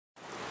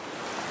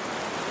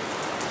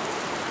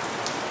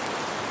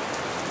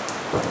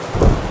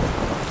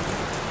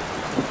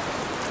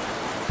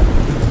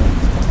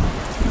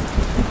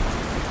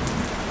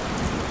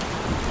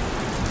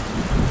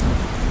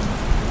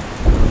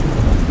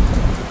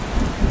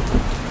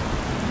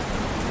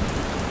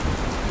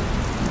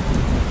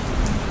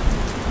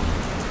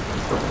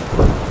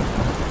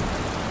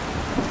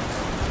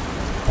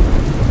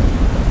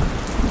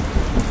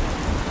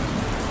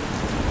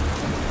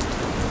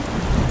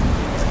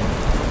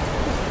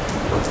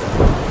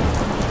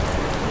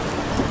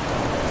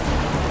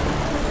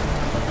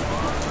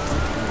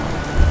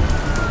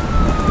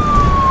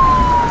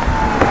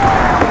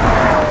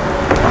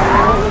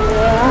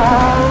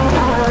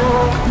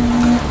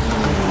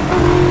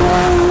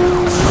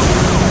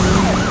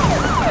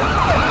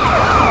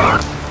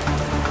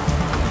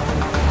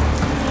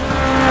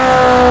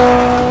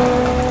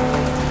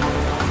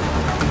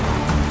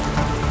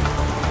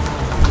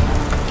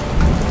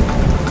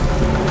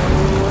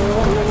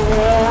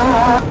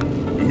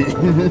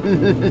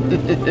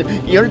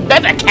You'll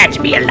never catch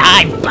me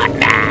alive,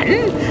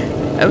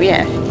 Buttman! Oh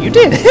yeah, you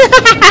did.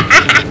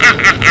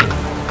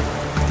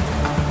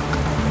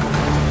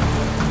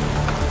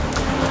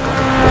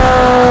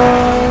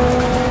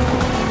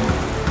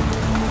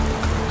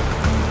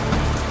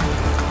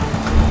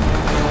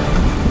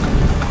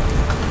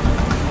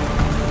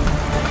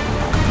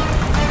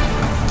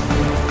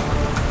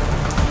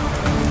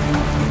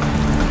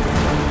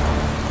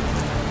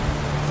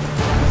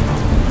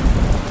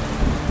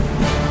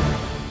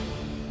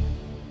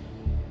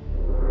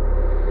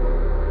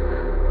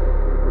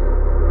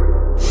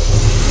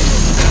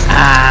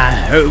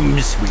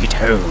 Home sweet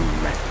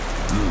home.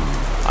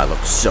 I look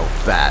so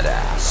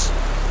badass.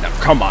 Now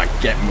come on,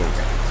 get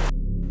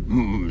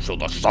moving. So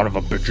the son of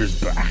a bitch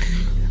is back.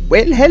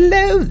 Well,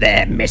 hello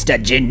there,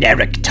 Mr.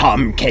 Generic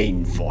Tom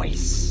Kane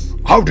voice.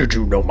 How did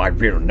you know my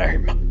real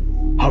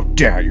name? How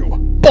dare you?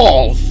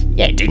 Balls!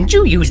 Yeah, didn't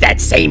you use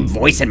that same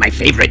voice in my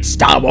favorite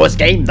Star Wars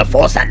game, The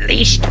Force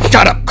Unleashed?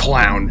 Shut up,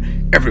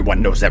 clown!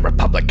 Everyone knows that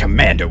Republic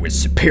Commando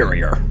is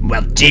superior.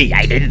 Well, gee,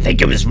 I didn't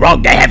think it was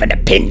wrong to have an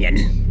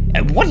opinion.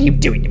 What are you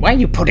doing? Why are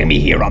you putting me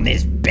here on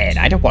this bed?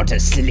 I don't want to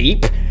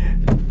sleep.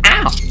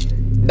 Ow!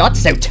 Not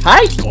so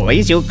tight,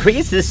 boys. You'll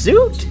crease the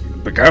suit.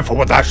 Be careful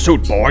with that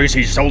suit, boys.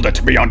 He sold it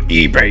to me on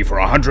eBay for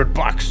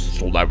 $100.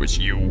 So that was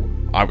you.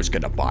 I was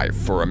gonna buy it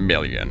for $1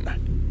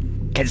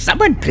 million. Can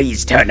someone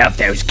please turn off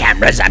those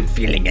cameras? I'm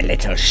feeling a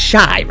little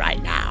shy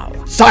right now.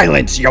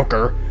 Silence,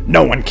 Yoker!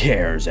 No one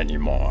cares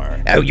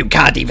anymore. Oh, you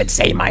can't even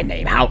say my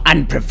name. How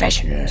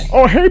unprofessional.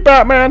 Oh, hey,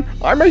 Batman.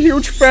 I'm a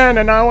huge fan,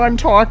 and now I'm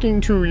talking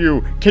to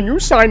you. Can you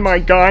sign my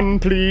gun,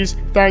 please?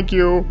 Thank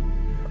you.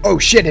 Oh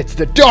shit, it's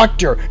the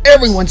doctor!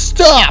 Everyone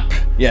stop!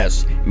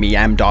 Yes, me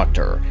am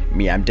doctor.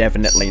 Me am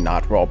definitely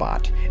not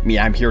robot. Me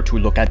I'm here to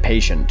look at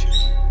patient.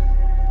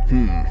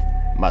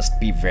 Must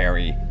be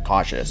very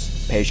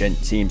cautious. Patient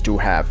seems to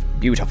have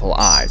beautiful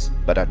eyes,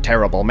 but a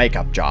terrible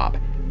makeup job.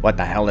 What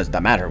the hell is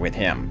the matter with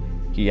him?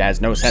 He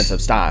has no sense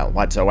of style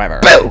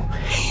whatsoever. Boo!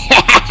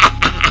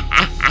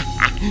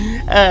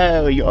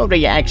 Oh, your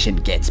reaction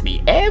gets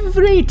me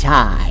every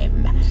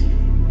time.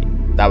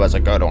 That was a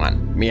good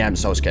one. Me am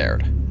so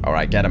scared.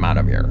 Alright, get him out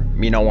of here.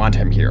 Me don't want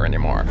him here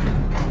anymore.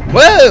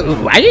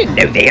 Whoa! I didn't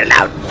know they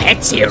allowed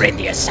pets here in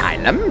the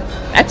asylum.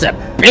 That's a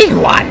big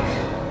one.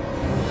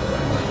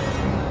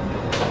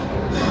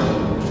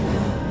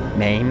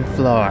 Main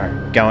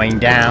floor. Going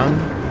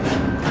down.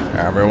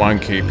 Everyone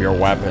keep your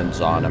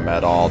weapons on him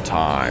at all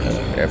times.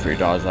 If he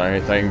does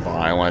anything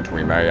violent,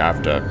 we may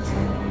have to,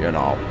 you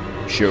know,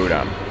 shoot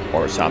him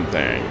or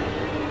something.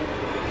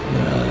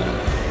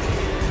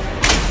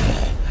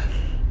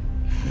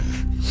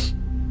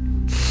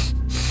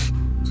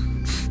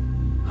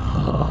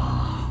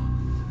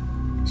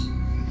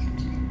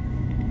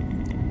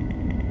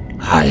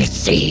 I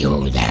see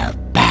you there,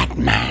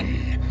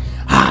 Batman.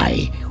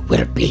 I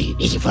will be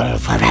evil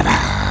forever.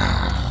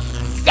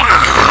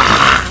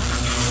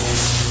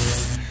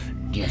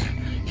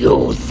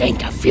 You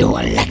think a few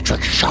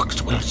electric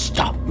shocks will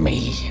stop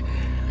me?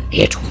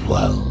 It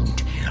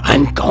won't.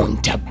 I'm going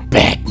to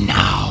bed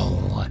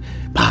now.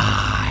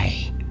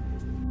 Bye.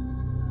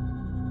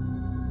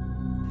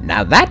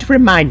 Now that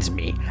reminds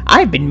me,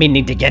 I've been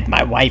meaning to get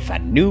my wife a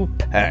new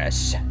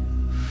purse.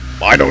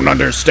 I don't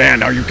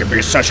understand how you can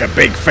be such a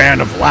big fan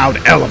of loud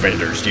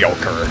elevators,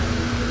 Yoker.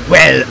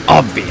 Well,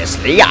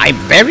 obviously, I'm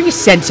very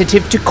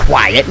sensitive to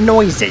quiet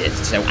noises,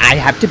 so I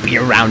have to be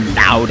around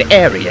loud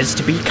areas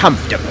to be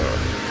comfortable.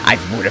 I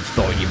would have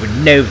thought you would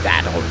know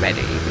that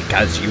already,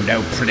 because you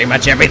know pretty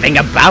much everything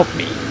about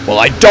me. Well,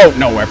 I don't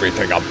know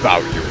everything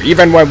about you.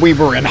 Even when we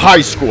were in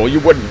high school,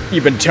 you wouldn't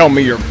even tell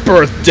me your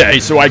birthday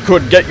so I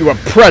could get you a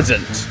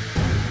present.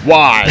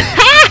 Why?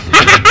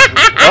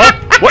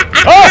 What?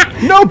 Oh!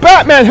 No,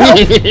 Batman, help!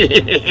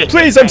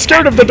 Please, I'm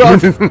scared of the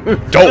dark.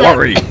 Don't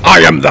worry, I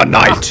am the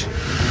knight.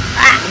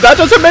 That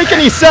doesn't make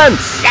any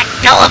sense. Let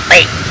go of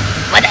me!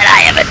 What did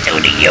I ever do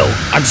to you?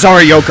 I'm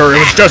sorry, Yoker, it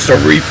was just a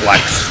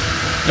reflex.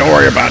 Don't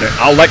worry about it,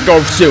 I'll let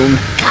go soon.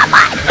 Come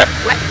on!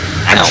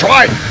 I'm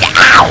trying.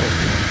 Ow!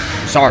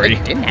 Sorry.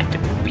 Didn't have to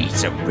be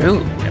so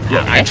rude about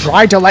Yeah, I it.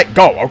 tried to let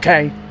go,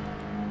 okay?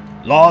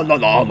 La la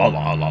la la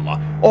la la la.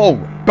 Oh,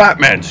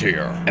 Batman's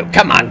here. Oh,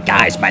 come on,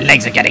 guys. My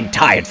legs are getting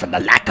tired from the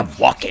lack of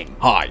walking.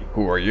 Hi,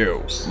 who are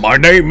you? My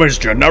name is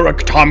generic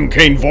Tom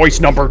Kane voice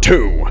number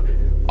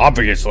 2.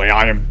 Obviously,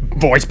 I am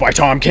voiced by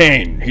Tom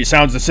Kane. He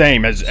sounds the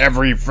same as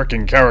every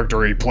freaking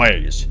character he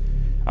plays.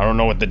 I don't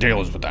know what the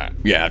deal is with that.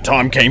 Yeah,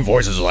 Tom Kane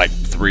voices like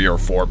 3 or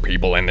 4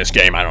 people in this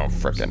game. I don't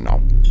freaking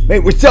know. Hey,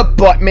 what's up,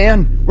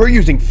 Buttman? We're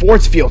using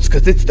force fields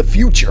because it's the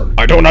future.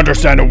 I don't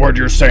understand a word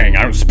you're saying.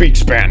 I don't speak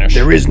Spanish.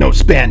 There is no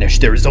Spanish,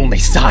 there is only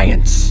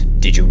science.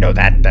 Did you know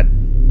that?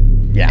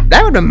 Yeah.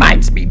 That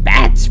reminds me,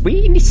 Bats.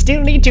 We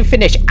still need to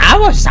finish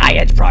our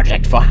science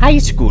project for high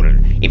school,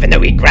 even though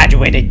we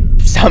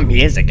graduated some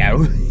years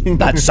ago.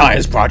 That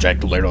science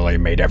project literally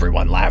made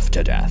everyone laugh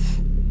to death.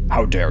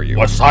 How dare you?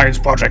 What science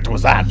project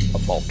was that? A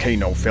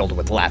volcano filled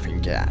with laughing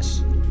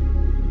gas.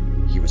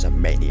 He was a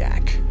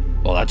maniac.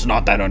 Well, that's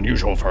not that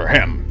unusual for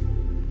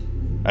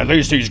him. At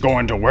least he's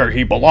going to where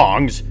he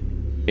belongs.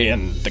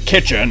 In the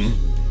kitchen.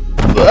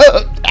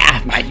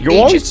 My You knee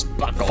always just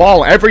buckled.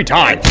 fall every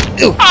time.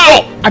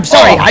 Oh, I'm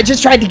sorry. I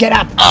just tried to get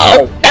up.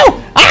 Oh,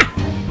 no! Ah!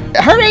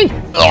 Hurry!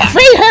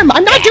 Free him!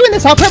 I'm not doing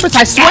this on purpose,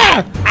 I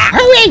swear!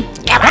 Hurry!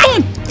 Come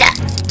on!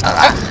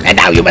 And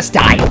now you must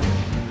die.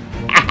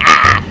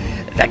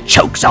 The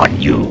joke's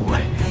on you.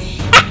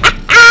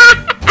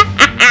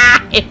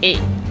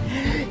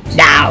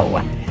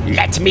 Now,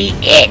 let me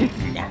in.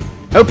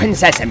 Open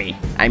sesame.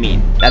 I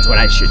mean, that's what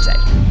I should say.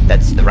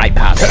 That's the right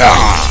path.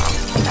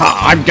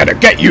 I'm gonna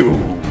get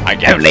you. I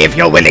guess. Only if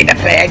you're willing to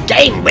play a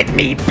game with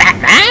me,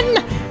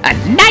 Batman! A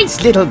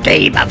nice little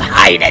game of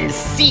hide and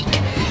seek!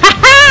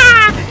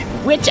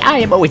 Ha-ha! Which I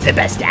am always the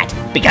best at,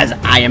 because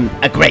I am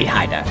a great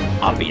hider,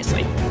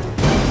 obviously.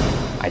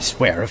 I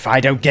swear, if I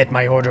don't get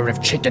my order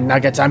of chicken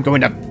nuggets, I'm going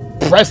to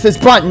press this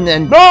button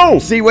and No!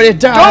 see what it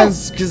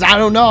does, because I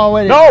don't know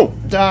what No!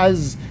 it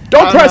does.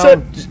 Don't I press know.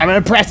 it! I'm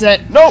going to press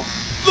it. No!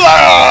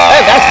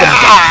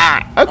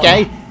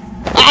 Okay.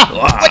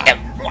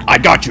 I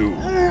got you.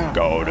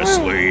 Go to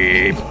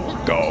sleep.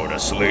 Go to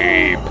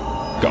sleep.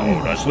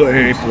 Go to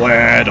sleep,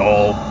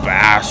 little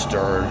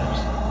bastard.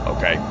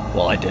 Okay,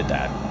 well, I did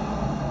that.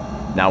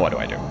 Now what do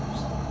I do?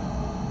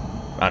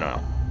 I don't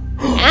know.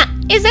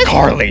 Is this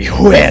Harley this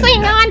Quinn.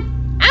 thing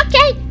on?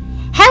 Okay.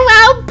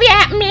 Hello,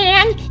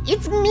 Batman.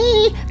 It's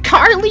me,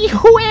 Carly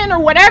Quinn, or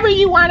whatever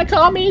you want to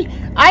call me.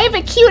 I have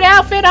a cute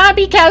outfit on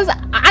because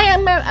I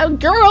am a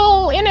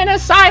girl in an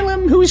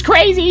asylum who's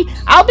crazy.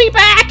 I'll be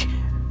back.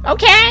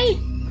 Okay?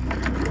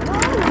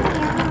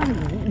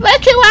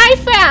 Look who I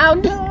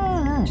found.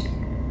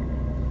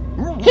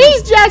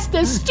 He's just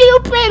a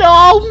stupid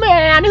old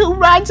man who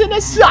runs an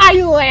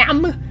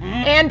asylum.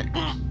 And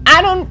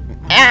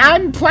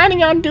I'm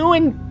planning on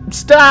doing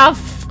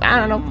stuff. I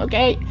don't know,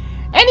 okay?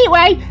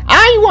 Anyway,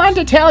 I want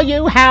to tell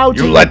you how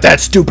to... You let that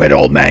stupid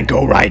old man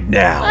go right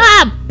now.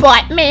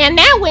 Buttman,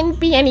 that wouldn't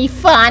be any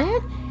fun.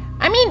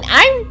 I mean,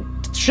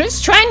 I'm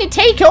just trying to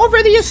take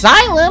over the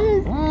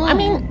asylum. I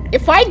mean,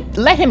 if I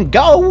let him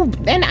go,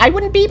 then I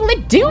wouldn't be able to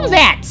do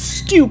that,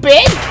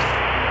 stupid.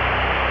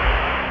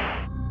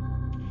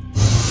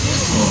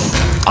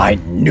 I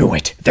knew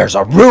it. There's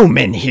a room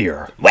in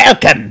here.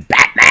 Welcome,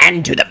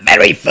 Batman, to the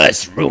very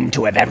first room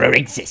to have ever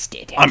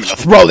existed. I'm gonna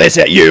throw this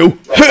at you.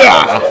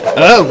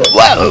 Oh,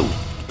 whoa!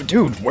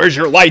 Dude, where's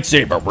your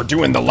lightsaber? We're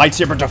doing the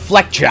lightsaber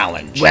deflect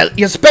challenge. Well,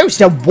 you're supposed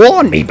to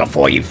warn me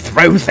before you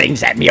throw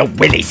things at me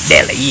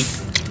willy-nilly.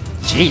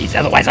 Jeez,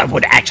 otherwise I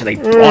would actually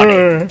want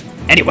it.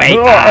 Anyway,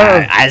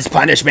 as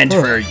punishment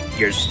for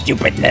your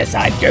stupidness,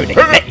 I'm going to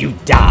let you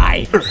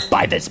die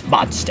by this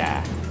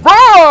monster.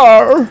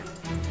 Roar!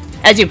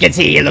 As you can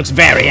see, he looks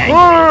very angry.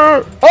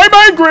 I'm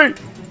angry.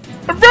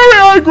 I'm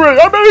very angry.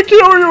 I'm gonna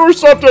kill you or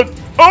something.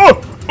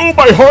 Oh,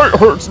 my heart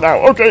hurts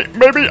now. Okay,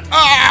 maybe.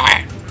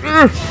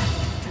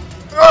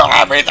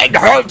 Everything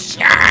hurts.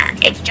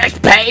 It's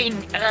just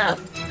pain.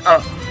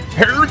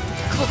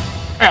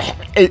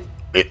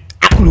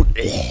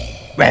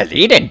 Well,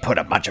 he didn't put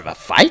up much of a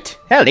fight.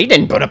 Hell, he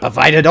didn't put up a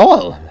fight at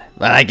all.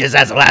 Well, I guess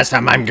that's the last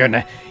time I'm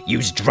gonna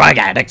use drug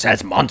addicts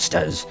as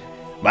monsters.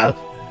 Well,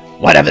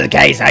 whatever the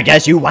case, I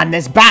guess you won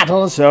this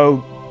battle,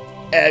 so...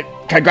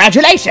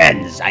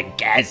 congratulations, I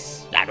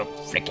guess. I don't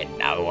freaking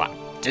know.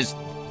 Just...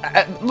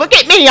 look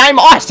at me, I'm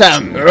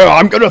awesome!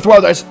 I'm gonna throw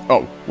this.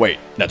 Oh, wait.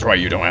 That's right,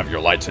 you don't have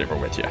your lightsaber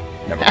with you.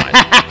 Never mind.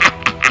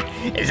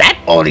 Is that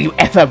all you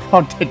ever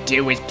want to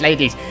do is play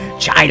these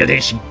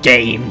childish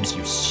games,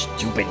 you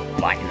stupid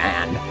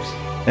Buttman?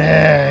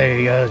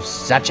 You're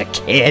such a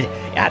kid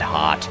at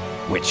heart,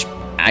 which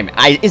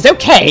is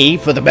okay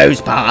for the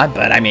most part,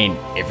 but I mean,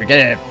 if you're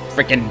gonna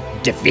freaking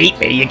defeat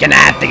me, you're gonna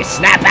have to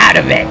snap out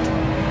of it.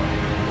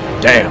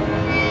 Damn,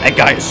 that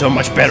guy is so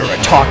much better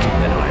at talking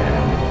than I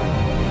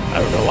am. I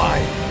don't know why.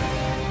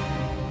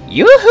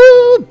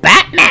 Yoo-hoo,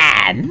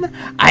 Batman!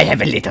 I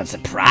have a little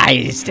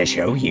surprise to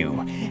show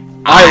you.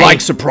 I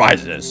like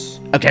surprises.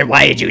 Okay,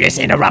 why did you just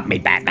interrupt me,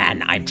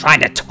 Batman? I'm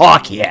trying to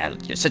talk here.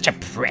 You're such a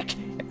prick.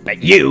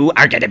 But you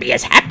are gonna be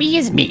as happy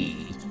as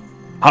me.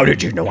 How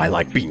did you know I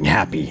like being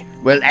happy?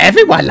 Well,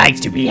 everyone likes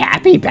to be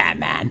happy,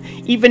 Batman.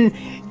 Even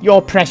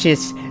your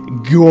precious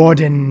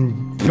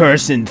Gordon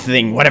person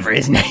thing, whatever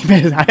his name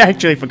is. I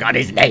actually forgot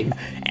his name.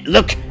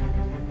 Look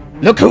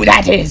who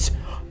that is.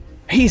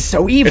 He's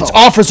so evil. It's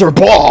Officer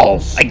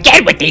Balls!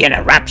 Again with the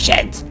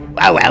interruptions.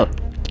 Oh well,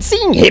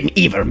 seeing him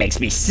evil makes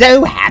me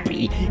so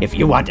happy. If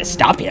you want to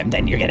stop him,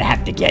 then you're gonna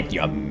have to get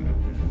your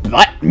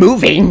butt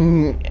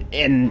moving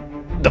in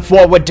the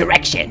forward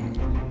direction.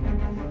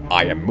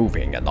 I am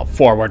moving in the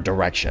forward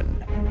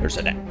direction.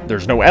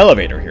 There's no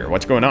elevator here.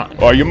 What's going on?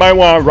 Oh, you might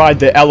want to ride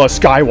the Ella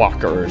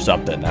Skywalker or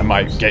something. That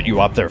might get you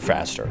up there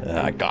faster.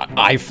 I got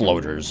eye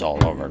floaters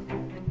all over.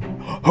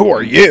 Who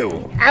are you?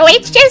 Oh,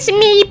 it's just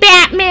me,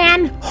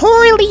 Batman.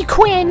 Harley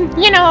Quinn,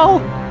 you know,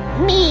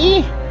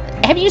 me.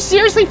 Have you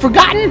seriously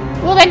forgotten?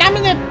 Well, then I'm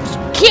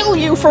gonna kill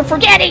you for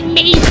forgetting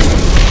me.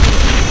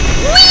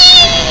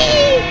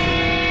 Whee!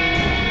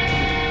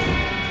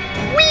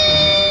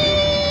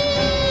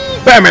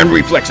 Batman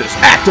reflexes,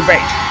 activate!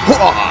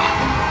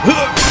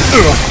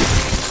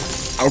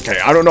 Okay,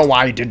 I don't know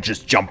why I didn't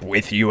just jump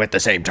with you at the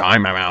same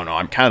time. I don't know,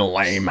 I'm kind of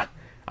lame.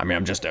 I mean,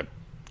 I'm just a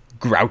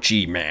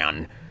grouchy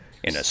man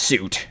in a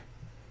suit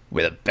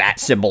with a bat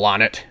symbol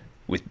on it,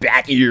 with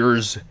bat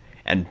ears,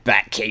 and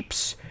bat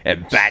capes,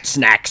 and bat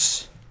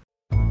snacks.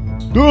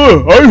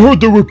 I heard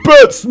there were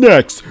bat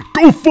snacks!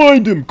 Go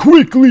find them,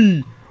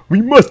 quickly!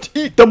 We must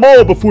eat them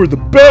all before the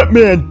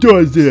Batman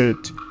does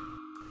it!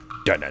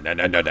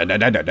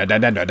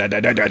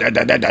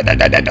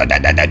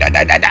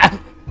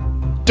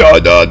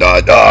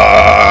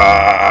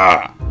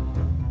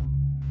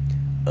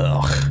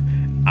 Ugh,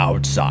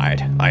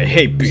 outside. I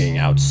hate being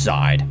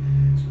outside.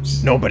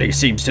 Nobody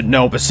seems to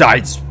know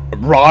besides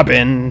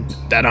Robin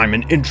that I'm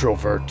an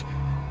introvert.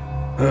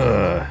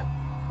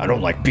 I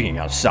don't like being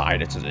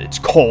outside. It's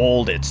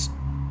cold, it's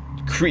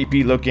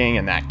creepy looking,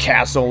 and that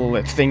castle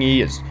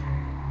thingy is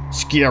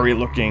scary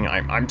looking.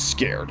 I'm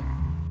scared.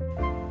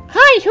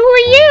 Hi, who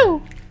are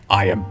you?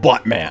 I am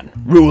Buttman,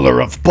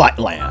 ruler of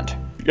Buttland.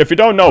 If you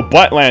don't know,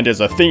 Buttland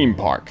is a theme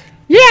park.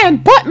 Yeah,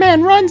 and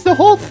Buttman runs the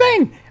whole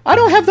thing. I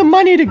don't have the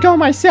money to go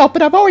myself,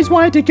 but I've always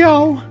wanted to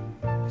go.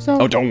 So.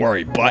 Oh, don't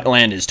worry,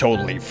 Buttland is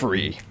totally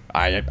free.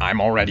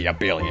 I'm already a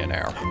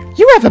billionaire.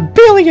 You have $1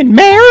 billion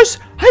mares?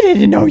 I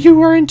didn't know you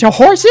were into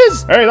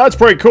horses. Hey, that's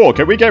pretty cool.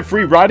 Can we get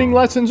free riding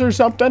lessons or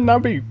something?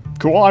 That'd be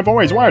cool. I've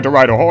always wanted to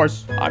ride a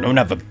horse. I don't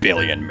have 1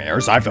 billion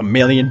mares. I have 1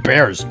 million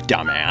bears,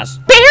 dumbass.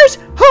 Bears?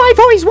 Oh, I've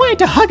always wanted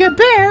to hug a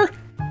bear.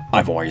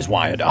 I've always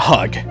wanted a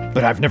hug,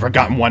 but I've never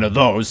gotten one of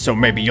those, so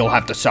maybe you'll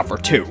have to suffer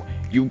too.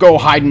 You go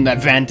hide in that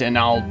vent and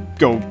I'll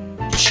go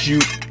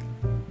shoot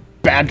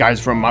bad guys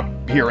from up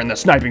here in the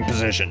sniping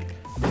position.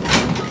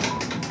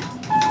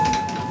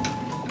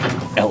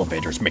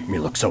 Elevators make me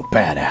look so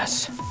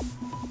badass.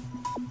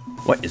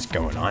 What is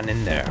going on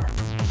in there?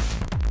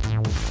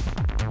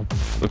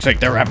 Looks like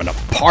they're having a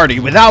party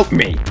without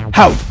me.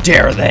 How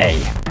dare they?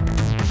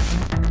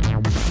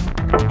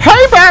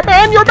 Hey,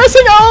 Batman, you're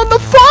missing out on the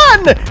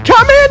fun!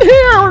 Come in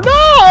here,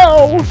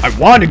 now! I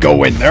want to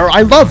go in there.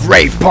 I love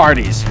rave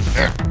parties.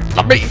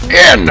 Let me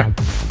in!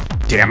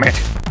 Damn it.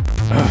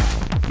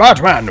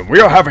 Batman,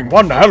 we are having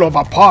one hell of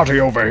a party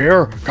over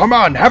here. Come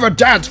on, have a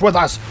dance with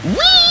us.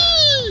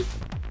 Whee!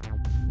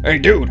 Hey,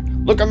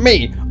 dude, look at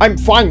me. I'm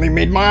finally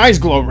made my eyes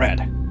glow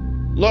red.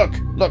 Look,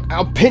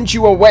 I'll pinch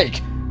you awake.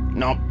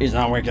 Nope, he's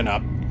not waking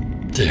up.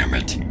 Damn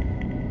it.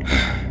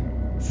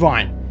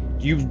 Fine,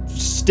 you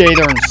stay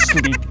there and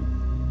sleep.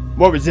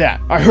 What was that?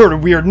 I heard a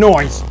weird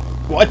noise.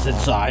 What's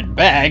inside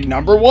bag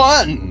number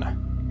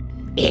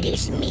 1? It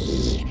is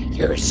me,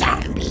 your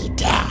zombie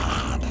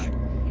dad.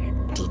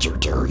 Did you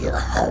do your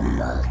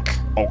homework?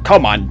 Oh,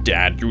 come on,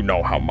 Dad. You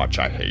know how much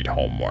I hate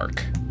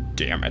homework.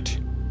 Damn it.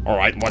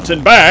 Alright, what's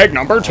in bag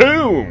number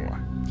 2?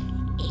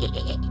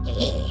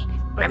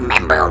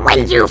 Remember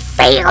when you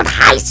failed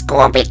high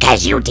school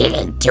because you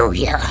didn't do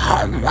your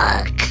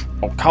homework?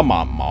 Oh, come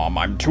on, Mom.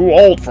 I'm too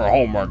old for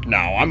homework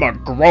now. I'm a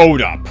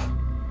grown-up.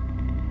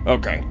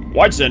 Okay,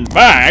 what's in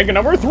bag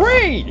number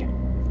 3?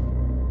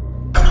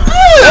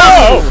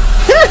 Oh!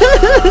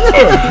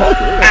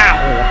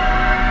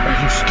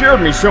 Ow! You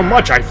scared me so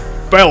much I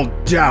fell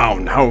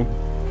down. How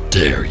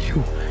dare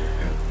you?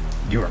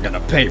 You are gonna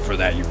pay for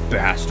that, you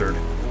bastard.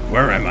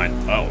 Where am I?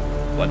 Oh,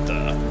 what the?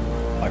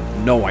 I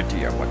have no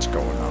idea what's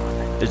going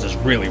on. This is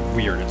really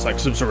weird. It's like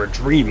some sort of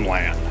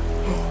dreamland.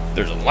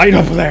 There's a light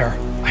up there.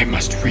 I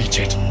must reach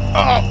it.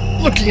 Oh,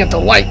 looking at the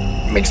light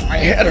makes my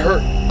head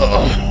hurt.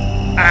 Ugh.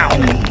 Ow.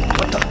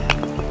 What the?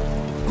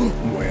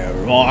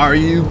 Where are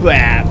you,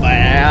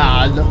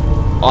 Batman?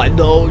 I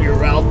know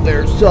you're out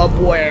there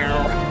somewhere.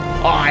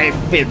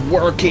 I've been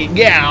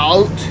working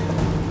out.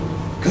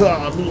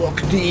 Come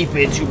look deep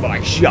into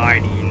my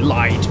shiny,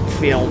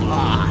 light-filled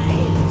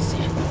eyes.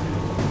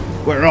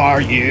 Where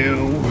are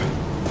you?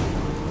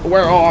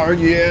 Where are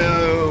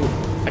you?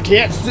 I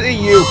can't see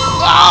you.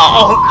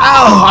 Oh,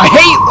 I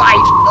hate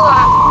light.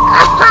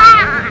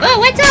 Oh,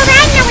 what's all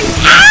that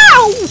noise?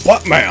 Ow!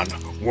 Buttman,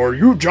 were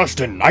you just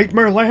in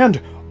Nightmare Land?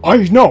 I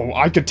know,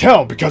 I could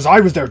tell because I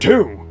was there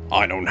too.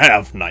 I don't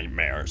have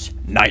nightmares.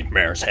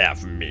 Nightmares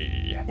have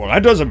me. Well,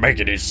 that doesn't make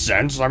any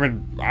sense. I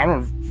mean,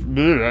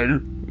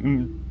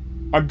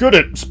 I'm good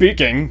at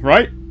speaking,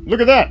 right?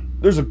 Look at that.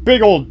 There's a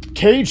big old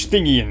cage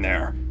thingy in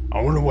there.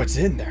 I wonder what's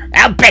in there.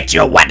 I'll bet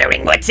you're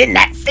wondering what's in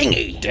that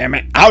thingy. Damn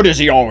it. How does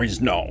he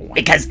always know?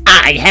 Because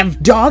I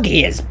have dog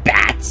ears,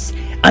 Bats.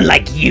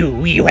 Unlike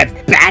you, you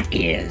have bat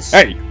ears.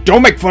 Hey,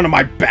 don't make fun of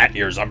my bat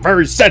ears. I'm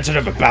very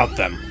sensitive about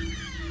them.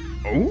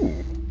 Ooh,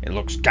 it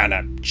looks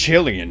kinda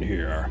chilly in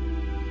here.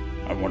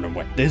 I wonder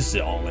what this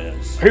all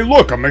is. Hey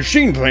look, a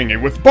machine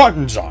thingy with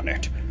buttons on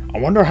it. I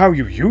wonder how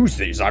you use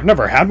these. I've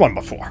never had one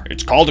before.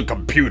 It's called a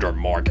computer,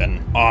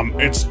 Morgan.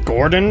 It's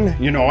Gordon,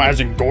 you know,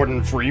 as in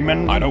Gordon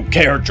Freeman. I don't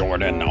care,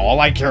 Jordan. All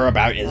I care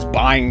about is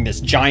buying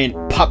this giant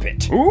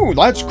puppet. Ooh,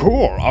 that's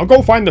cool. I'll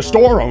go find the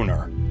store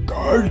owner.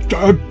 What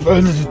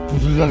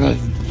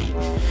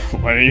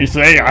do you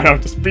say? I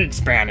don't speak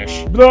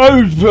Spanish.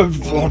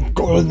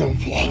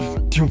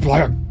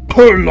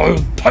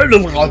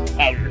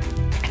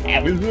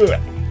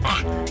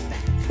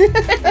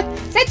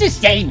 Such a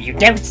shame you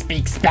don't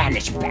speak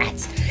Spanish,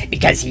 Bats,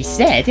 because he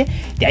said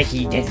that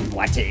he doesn't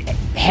want to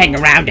hang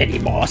around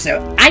anymore, so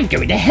I'm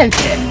going to help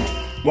him.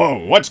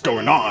 Whoa, what's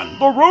going on?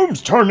 The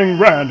room's turning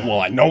red.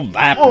 Well, I know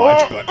that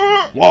much, but...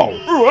 Whoa.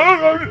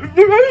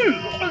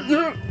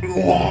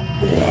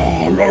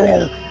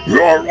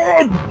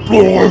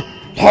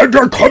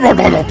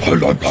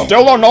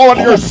 Still don't know what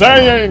you're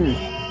saying.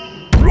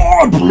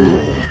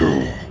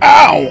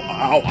 Ow!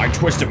 Ow! I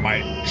twisted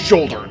my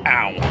shoulder.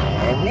 Ow!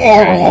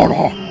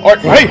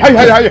 Hey!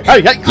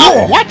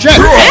 Ow! Watch it!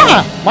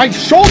 Ah, my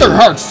shoulder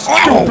hurts,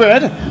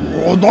 stupid!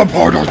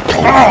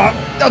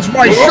 That's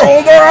my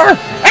shoulder!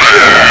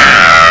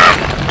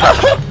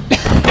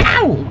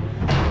 Ow!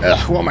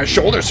 Well, my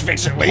shoulder's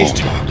fixed at least.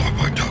 See,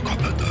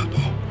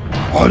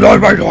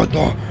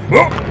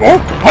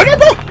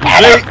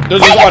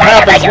 this is what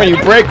happens when you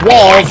break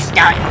walls.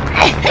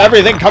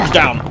 Everything comes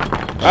down.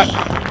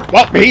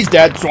 Well, he's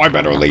dead, so I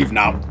better leave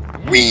now.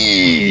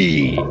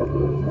 Whee!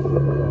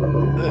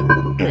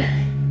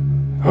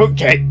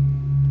 Okay.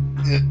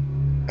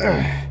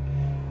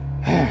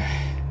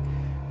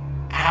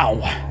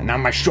 Ow, now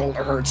my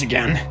shoulder hurts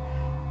again.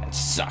 That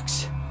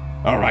sucks.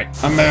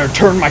 Alright, I'm gonna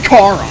turn my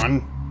car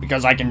on,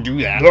 because I can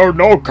do that. There are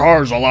no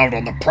cars allowed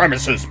on the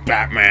premises,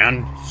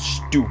 Batman.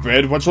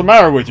 Stupid, what's the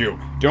matter with you?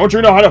 Don't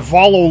you know how to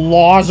follow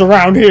laws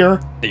around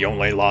here? The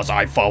only laws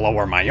I follow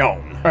are my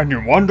own. And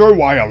you wonder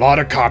why a lot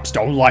of cops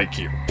don't like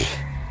you.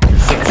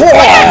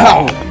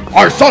 Wow!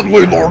 I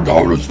suddenly learned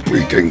how to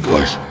speak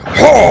English.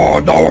 Oh,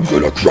 now I'm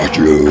gonna crush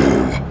you.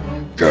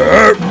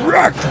 Get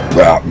wrecked,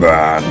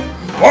 Batman.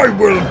 I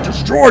will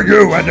destroy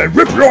you and then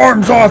rip your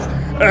arms off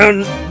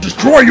and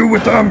destroy you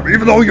with them,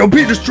 even though you'll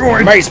be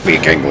destroyed. I may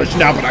speak English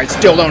now, but I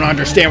still don't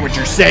understand what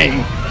you're saying.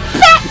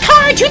 Bat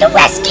car to the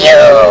rescue!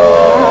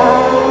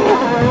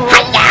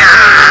 Hi-ya!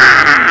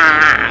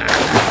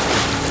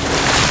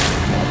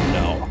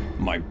 No,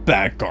 my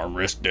bat car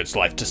risked its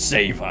life to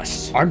save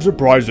us. I'm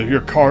surprised that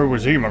your car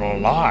was even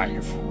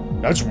alive.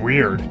 That's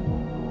weird.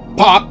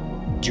 Pop!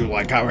 Do you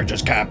like how I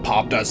just kind of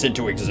popped us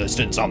into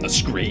existence on the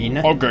screen?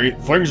 Okay,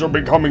 things are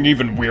becoming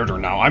even weirder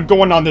now. I'm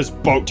going on this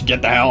boat to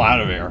get the hell out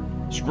of here.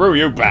 Screw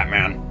you,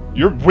 Batman.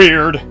 You're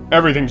weird.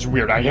 Everything's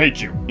weird. I hate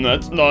you.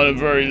 That's not a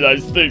very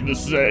nice thing to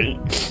say.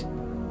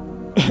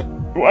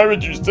 Why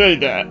would you say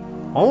that?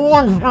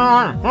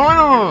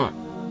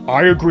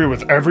 I agree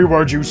with every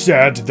word you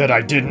said that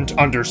I didn't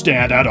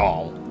understand at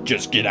all.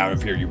 Just get out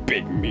of here, you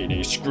big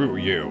meanie. Screw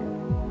you.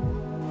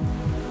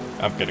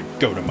 I'm gonna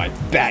go to my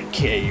bat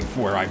cave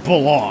where I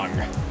belong.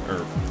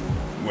 Or,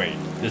 wait,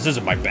 this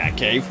isn't my bat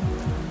cave.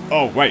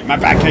 Oh, wait, my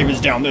bat cave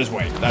is down this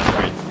way. That's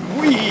right.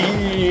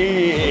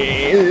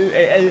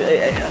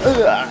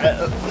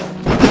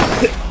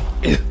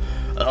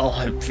 Oh,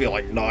 I feel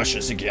like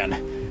nauseous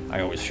again.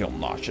 I always feel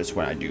nauseous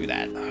when I do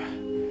that.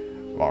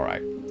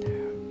 Alright.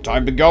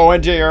 Time to go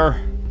into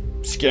here.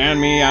 Scan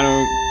me, I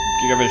don't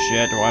give a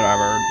shit,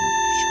 whatever.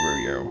 Screw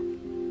you.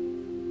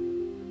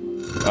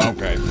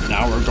 Okay,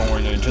 now we're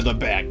going into the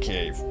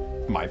Batcave.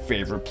 My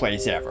favorite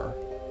place ever.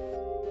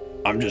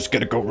 I'm just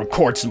gonna go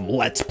record some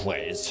Let's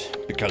Plays,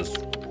 because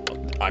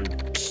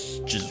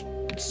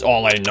it's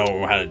all I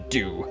know how to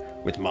do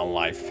with my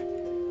life.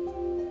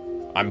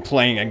 I'm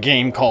playing a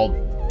game called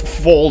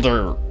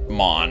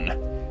Foldermon.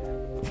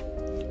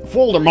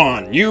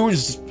 Foldermon,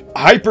 use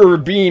hyper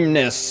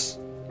beamness.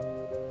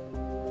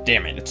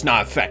 Damn it, it's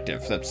not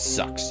effective. That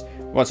sucks.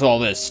 What's all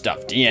this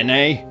stuff?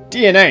 DNA?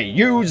 DNA!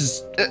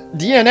 Use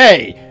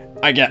DNA!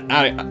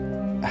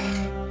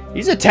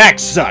 These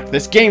attacks suck.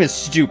 This game is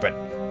stupid.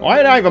 Why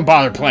did I even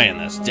bother playing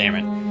this? Damn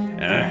it.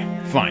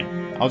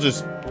 Fine. I'll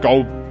just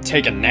go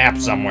take a nap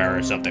somewhere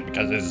or something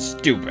because this is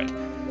stupid.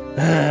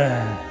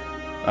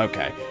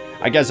 Okay.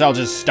 I guess I'll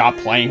just stop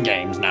playing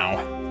games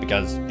now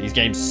because these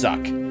games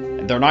suck.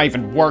 And they're not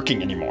they're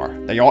working anymore.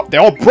 They're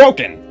all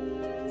broken.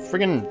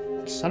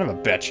 Friggin' son of a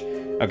bitch.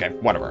 Okay,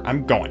 whatever.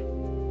 I'm going.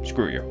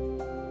 Screw you.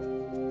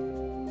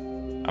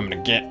 I'm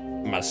gonna get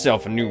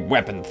myself a new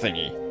weapon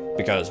thingy.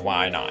 because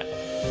why not?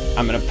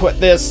 I'm gonna put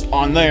this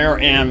on there,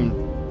 and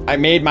I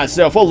made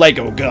myself a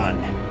Lego gun.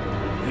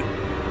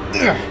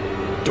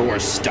 Ugh,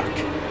 door's stuck.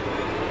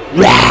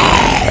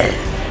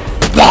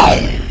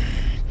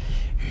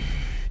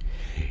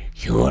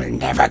 You'll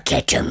never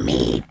get to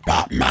me,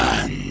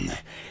 Buttman.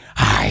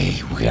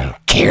 I will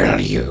kill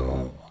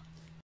you.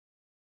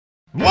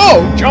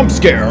 Whoa, jump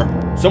scare!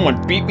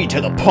 Someone beat me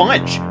to the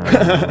punch.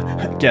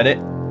 Get it?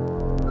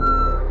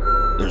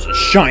 There's a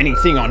shiny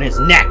thing on his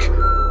neck.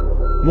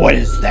 What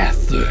is that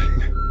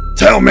thing?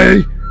 Tell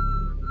me!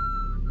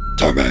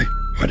 Tell me,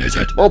 what is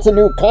it? It's a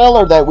new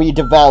collar that we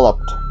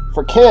developed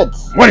for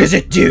kids. What does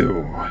it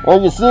do?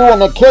 Well, you see,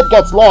 when a kid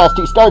gets lost,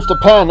 he starts to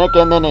panic,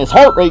 and then his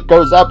heart rate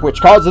goes up,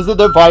 which causes the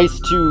device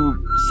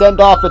to send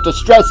off a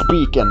distress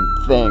beacon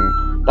thing.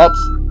 That's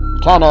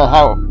kind of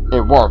how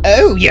it works.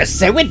 Oh, you're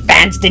so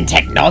advanced in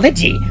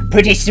technology.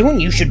 Pretty soon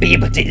you should be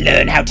able to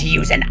learn how to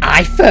use an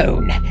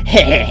iPhone.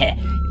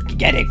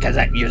 Get it? Because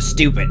you're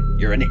stupid.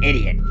 You're an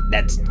idiot.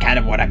 That's kind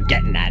of what I'm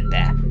getting at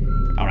there.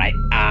 Alright,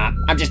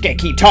 I'm just gonna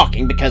keep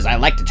talking because I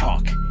like to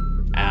talk.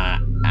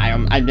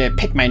 I'm gonna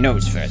pick my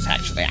nose first,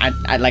 actually.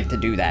 I'd like to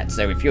do that,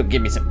 so if you'll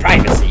give me some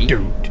privacy.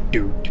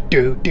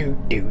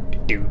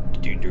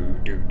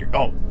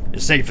 Oh, the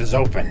safe is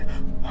open.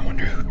 I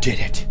wonder who did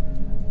it.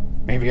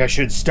 Maybe I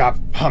should stop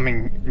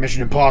humming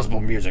Mission Impossible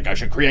music. I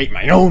should create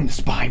my own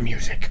spy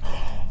music.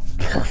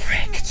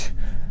 Perfect.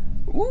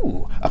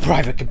 Ooh, a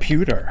private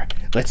computer.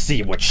 Let's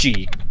see what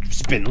she's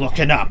been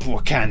looking up.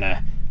 What kind of...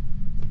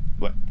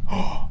 What?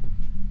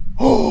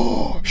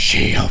 Oh,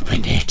 she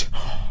opened it.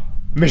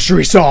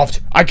 Mystery solved.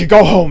 I can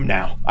go home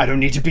now. I don't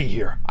need to be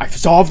here. I've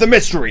solved the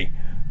mystery.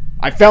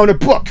 I found a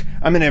book.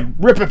 I'm gonna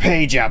rip a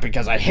page out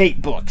because I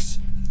hate books.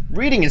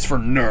 Reading is for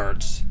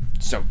nerds.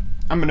 So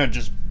I'm gonna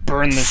just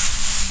burn this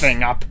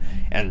thing up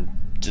and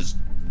just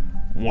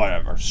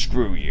whatever.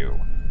 Screw you.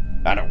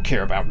 I don't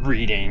care about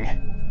reading.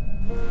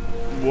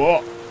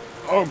 Whoa.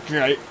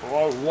 Okay.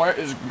 Well, what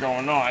is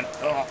going on?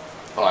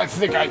 I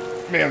think I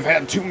may have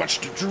had too much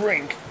to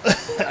drink.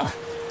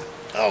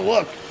 Oh,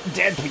 look.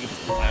 Dead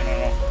people. I don't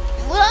know.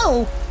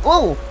 Whoa!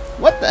 Whoa!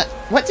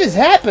 What just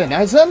happened?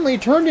 I suddenly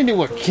turned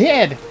into a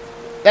kid.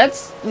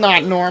 That's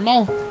not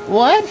normal.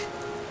 What?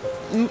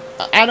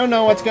 I don't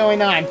know what's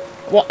going on.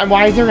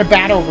 Why is there a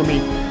bat over me?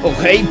 Oh,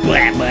 hey,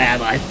 Buttman,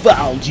 I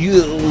found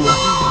you.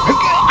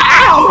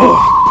 Ow!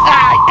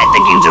 I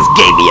think you just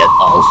gave me an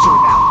ulcer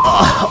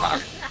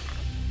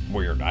now.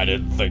 Weird. I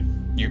didn't think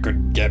you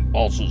could get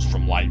ulcers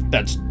from light.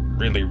 That's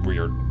really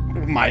weird.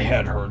 My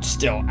head hurts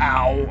still.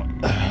 Ow.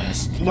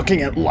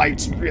 Looking at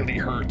lights really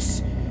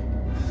hurts.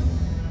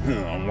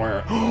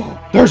 Where?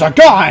 There's a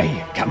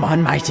guy! Come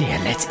on, my dear,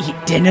 let's eat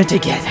dinner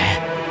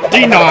together.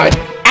 Denied!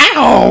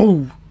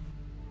 Ow!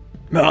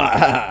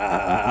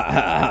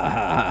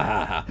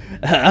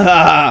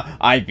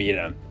 I beat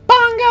him.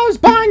 Bongos,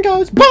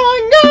 bongos,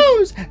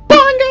 bongos!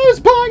 Bongos,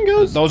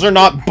 bongos! Those are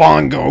not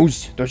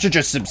bongos. Those are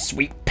just some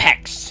sweet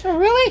pecks. Oh,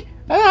 really?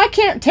 I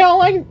can't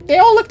tell. They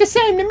all look the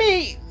same to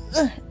me.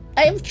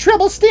 I have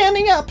trouble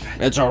standing up.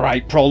 It's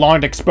alright.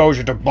 Prolonged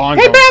exposure to bongos.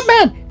 Hey,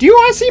 Batman! Do you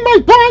want to see my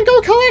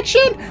bongo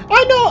collection?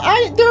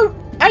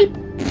 I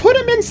put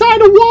them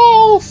inside a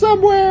wall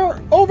somewhere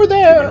over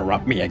there.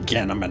 Interrupt me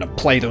again. I'm gonna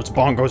play those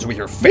bongos with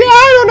your face. Yeah,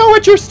 I don't know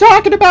what you're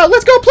talking about.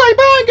 Let's go play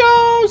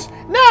bongos!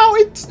 Now,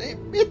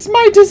 it's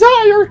my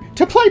desire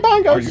to play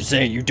bongos. Are you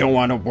saying you don't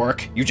want to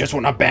work? You just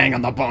want to bang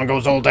on the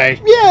bongos all day?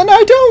 Yeah, and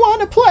I don't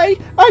want to play.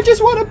 I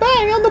just want to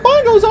bang on the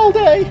bongos all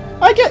day.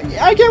 I get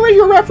what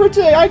you're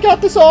referencing. I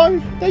got the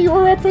song that you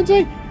were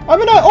referencing. I'm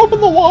gonna open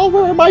the wall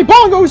where my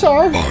bongos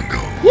are.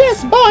 Bongos.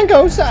 Yes,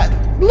 bongos.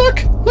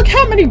 Look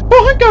how many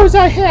bongos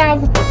I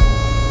have.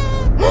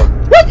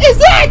 What is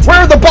that?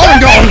 Where are the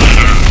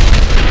bongos?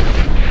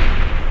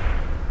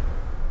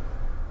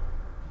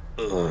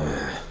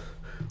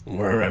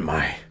 Where am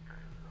I?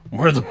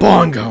 Where are the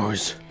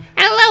bongos?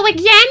 Hello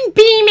again,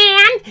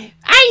 B-Man.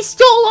 I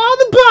stole all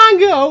the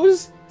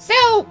bongos.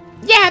 So,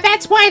 yeah,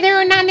 that's why there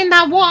are none in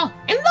that wall.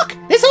 And look,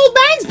 this old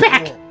man's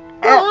back.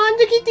 Oh,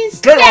 look at this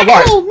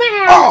sad old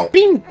man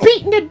being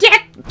beaten to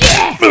death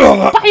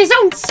by his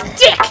own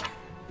stick.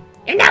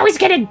 And now he's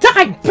gonna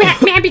die,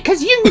 Batman,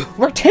 because you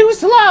were too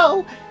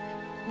slow.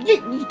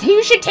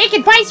 You should take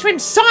advice from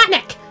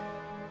Sonic.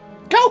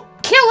 Go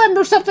kill him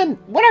or something,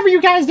 whatever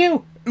you guys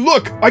do.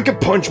 Look, I could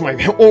punch my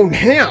own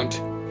hand.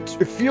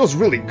 It feels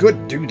really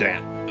good to do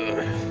that.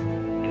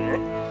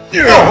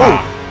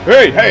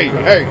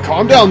 Hey,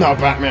 calm down now,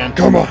 Batman.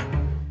 Come on.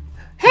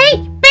 Hey,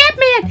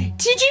 Batman,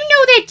 did you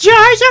know that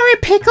jars are a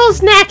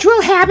pickle's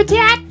natural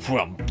habitat?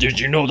 Well, did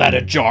you know that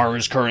a jar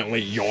is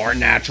currently your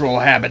natural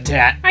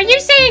habitat? Are you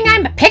saying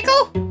I'm a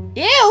pickle?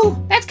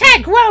 Ew, that's kind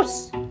of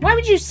gross. Why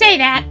would you say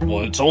that?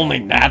 Well, it's only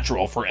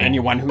natural for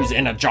anyone who's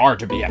in a jar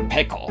to be a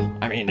pickle.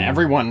 I mean,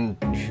 everyone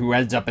who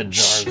ends up in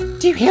jars...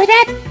 Do you hear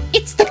that?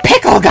 It's the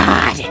pickle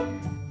god!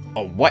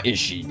 Oh, what is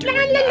she doing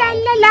La la now?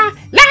 la la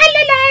la la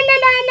la la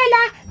la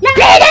la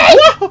la la.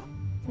 Whoa!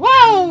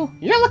 Whoa!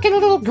 You're looking a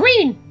little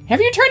green.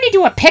 Have you turned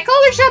into a pickle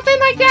or something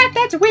like that?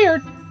 That's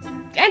weird.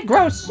 And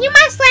gross. You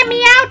must let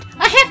me out.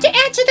 I have to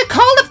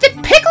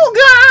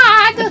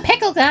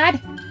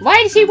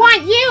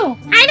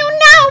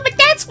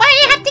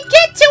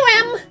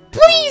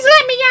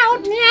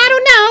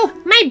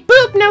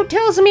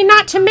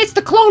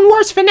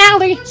course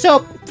finale,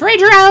 so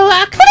afraid you're out of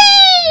luck.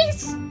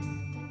 Please!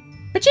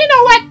 But you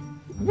know what?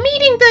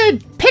 Meeting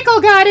the pickle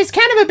god is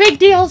kind of a big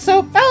deal,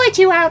 so I'll let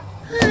you out.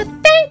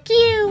 Thank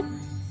you.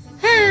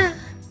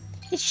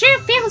 It sure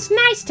feels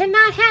nice to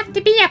not have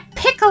to be a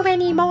pickle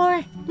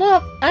anymore.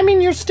 Well, I mean,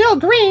 you're still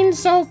green,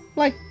 so,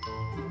 like,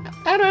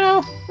 I don't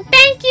know.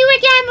 Thank you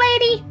again,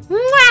 lady.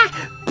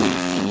 Mwah.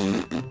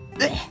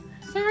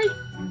 Sorry.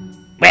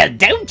 Well,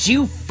 don't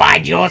you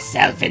find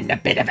yourself in a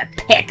bit of a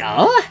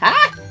pickle,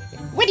 huh?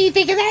 What do you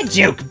think of that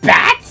joke,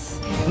 Bats?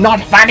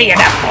 Not funny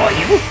enough for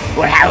you?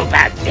 Well, how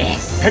about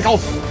this?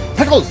 Pickles!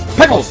 Pickles!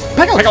 Pickles!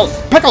 Pickles! Pickles!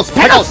 Pickles!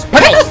 Pickles!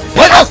 Pickles!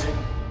 Pickles!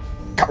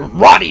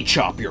 Karate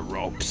chop your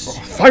ropes.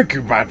 Thank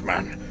you,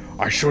 Batman.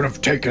 I should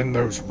have taken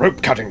those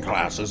rope cutting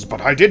classes,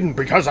 but I didn't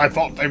because I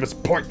thought they was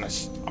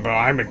pointless. But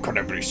I'm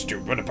incredibly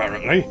stupid,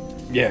 apparently.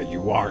 Yeah,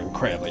 you are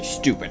incredibly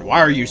stupid. Why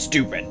are you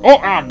stupid?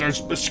 Oh,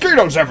 there's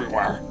mosquitoes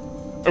everywhere.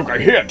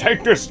 Okay, here,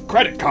 take this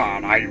credit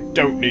card. I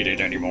don't need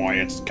it anymore.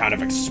 It's kind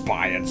of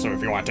expired, so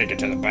if you want to take it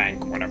to the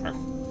bank, whatever.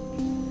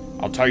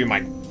 I'll tell you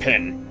my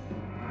PIN.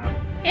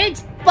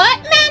 It's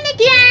Buttman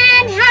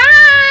again!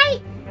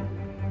 Hi!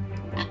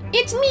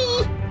 It's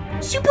me,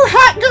 super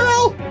hot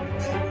girl!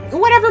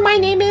 Whatever my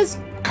name is,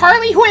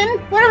 Carly Huynh,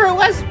 whatever it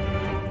was.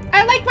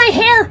 I like my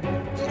hair.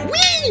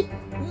 Wee!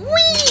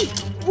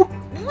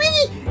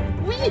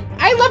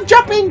 I love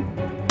jumping.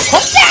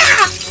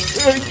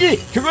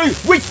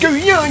 What's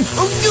going on?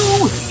 Oh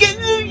no!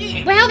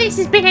 Well, this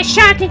has been a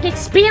shocking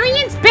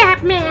experience,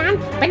 Batman,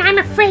 but I'm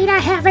afraid I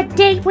have a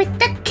date with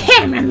the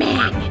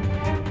cameraman.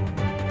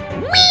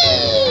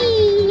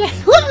 Whee!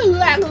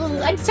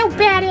 I'm so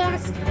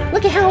badass.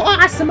 Look at how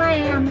awesome I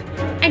am.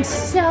 I'm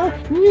so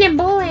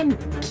nimble and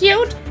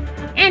cute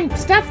and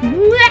stuff.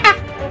 Bye!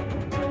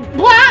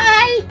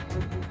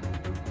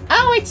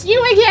 Oh, it's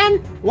you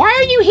again. Why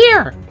are you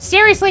here?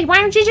 Seriously, why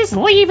don't you just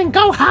leave and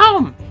go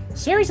home?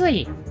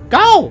 Seriously,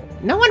 go.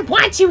 No one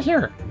wants you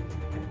here.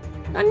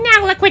 And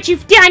now look what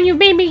you've done. You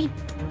made me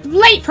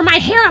late for my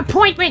hair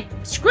appointment.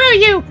 Screw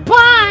you.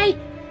 Bye.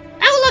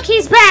 Oh, look,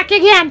 he's back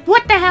again.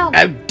 What the hell?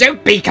 Oh,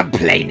 don't be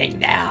complaining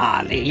now,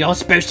 Harley. You're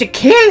supposed to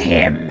kill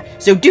him,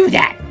 so do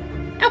that.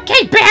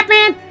 Okay,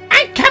 Batman,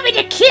 I'm coming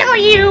to kill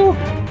you.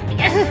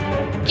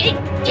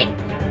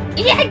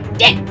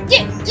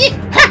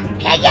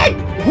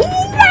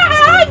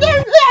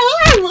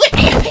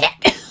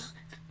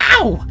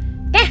 Ow,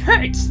 that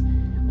hurts.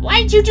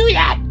 Why'd you do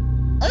that?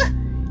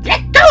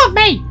 Let go of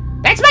me.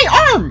 That's my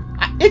arm.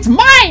 It's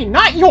mine,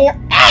 not your.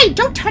 Hey,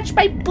 don't touch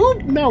my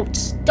boob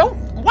notes. Don't.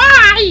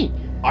 Why?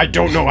 I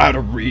don't know how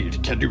to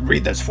read. Can you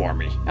read this for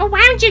me? Oh,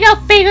 why don't you go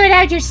figure it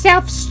out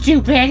yourself,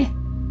 stupid?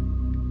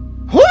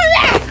 Ow!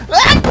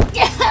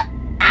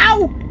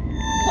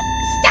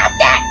 Stop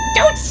that!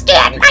 Don't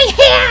scan my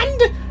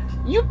hand!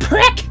 You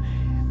prick!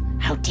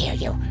 How dare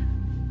you?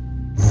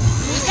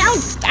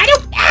 I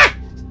don't.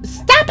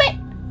 Stop it!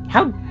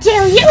 How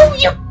dare you?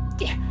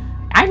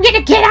 I'm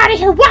gonna get out of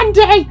here one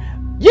day!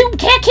 You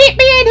can't keep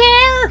me in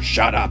here!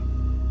 Shut up.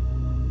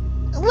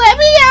 Let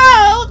me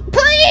out!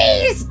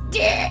 Please!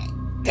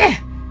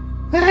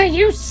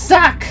 You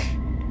suck.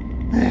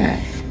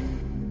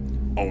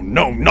 Oh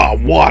no, not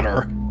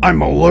water.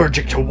 I'm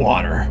allergic to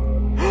water.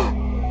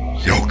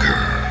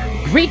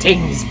 Yoker.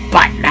 Greetings,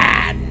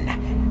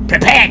 Buttman.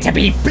 Prepare to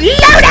be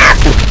blown up!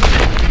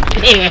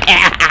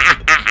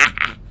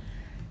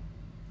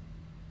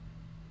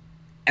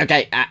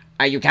 Okay,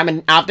 are you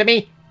coming after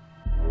me?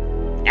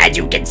 As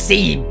you can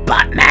see,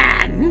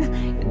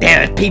 Buttman,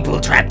 there are people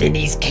trapped in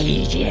these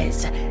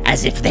cages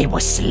as if they were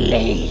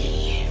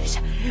slaves.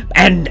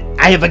 And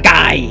I have a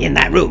guy in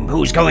that room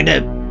who's going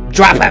to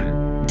drop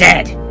him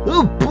dead.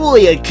 Oh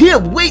boy, I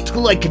can't wait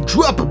till I can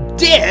drop him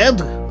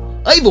dead.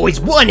 I've always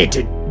wanted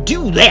to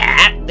do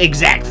that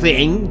exact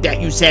thing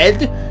that you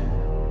said.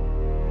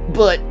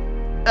 But,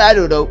 I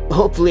don't know,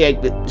 hopefully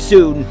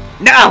soon.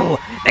 No!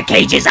 The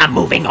cages are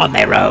moving on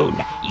their own.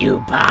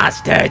 You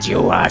bastards,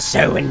 you are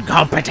so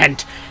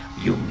incompetent.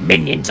 You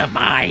minions of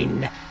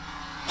mine.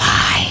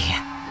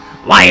 Why?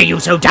 Why are you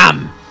so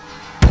dumb?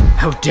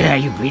 How dare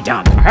you be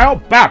dumb?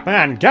 Help,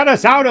 Batman! Get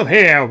us out of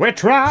here! We're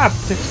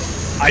trapped!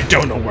 I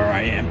don't know where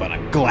I am, but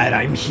I'm glad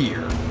I'm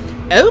here.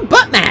 Oh,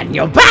 Buttman,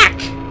 you're back!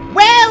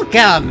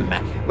 Welcome!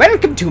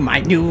 Welcome to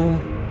my new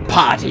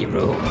party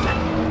room.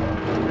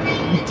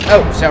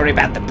 Oh, sorry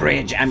about the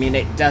bridge. I mean,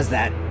 it does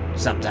that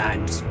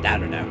sometimes. I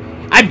don't know.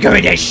 I'm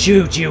going to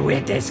shoot you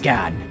with this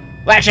gun.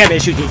 Well, actually, I'm going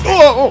to shoot these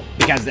guys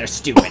because they're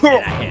stupid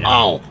and I hit them.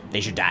 Oh.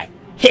 They should die.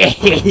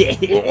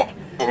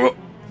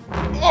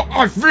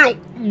 I feel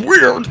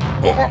weird.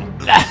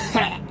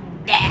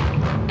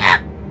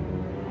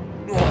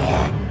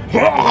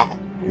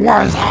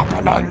 What is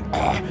happening?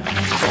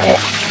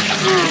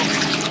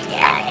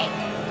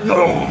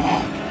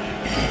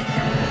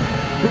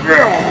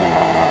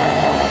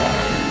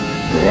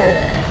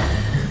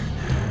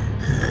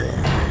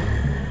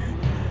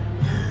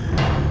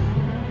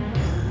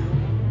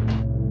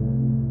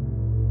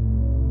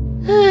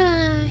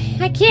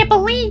 I can't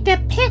believe the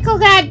pickle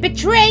god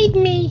betrayed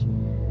me.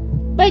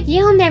 But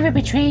you'll never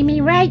betray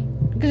me, right?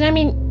 Because, I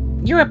mean,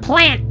 You're a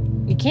plant.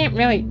 You can't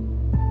really...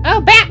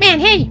 Oh, Batman,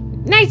 hey!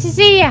 Nice to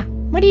see ya!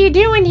 What are you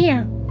doing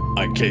here?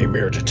 I came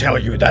here to tell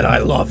you that I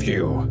love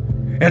you.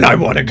 And I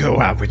want to go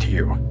out with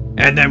you.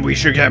 And then we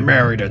should get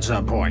married at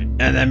some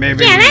point. And then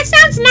maybe... Yeah, that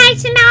sounds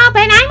nice and all,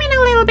 but I'm in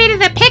a little bit of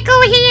the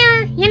pickle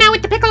here. You know,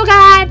 with the pickle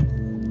god.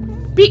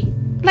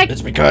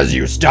 It's because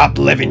you stopped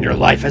living your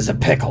life as a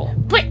pickle.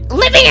 But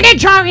living in a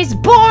jar is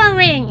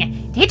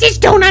boring. They just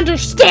don't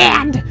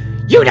understand.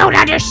 You don't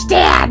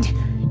understand.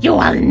 You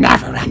will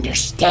never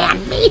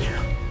understand me.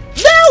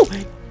 No!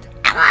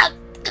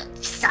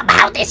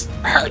 Somehow this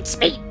hurts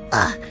me.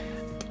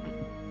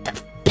 The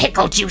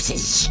pickle juice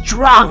is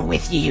strong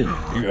with you.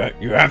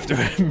 You have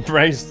to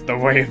embrace the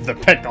way of the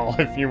pickle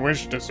if you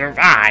wish to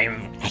survive.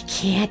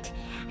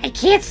 I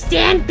can't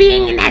stand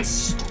being in that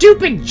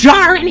stupid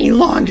jar any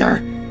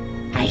longer.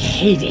 I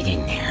hate it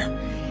in there.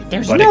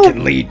 But it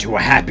can lead to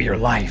a happier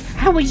life.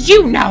 How would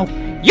you know?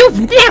 You've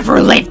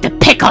never lived the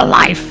pickle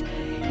life.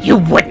 You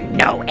wouldn't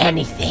know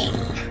anything.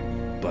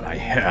 But I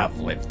have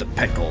lived the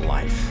pickle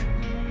life.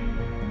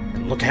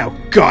 Look how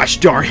gosh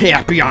darn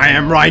happy I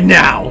am right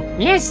now.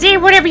 Yeah, say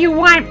whatever you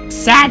want,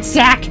 sad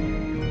sack.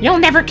 You'll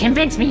never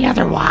convince me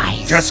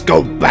otherwise. Just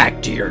go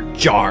back to your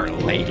jar,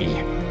 lady,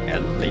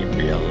 and leave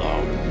me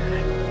alone.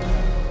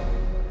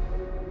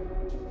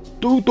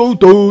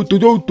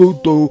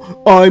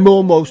 I'm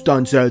almost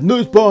done setting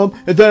this bomb,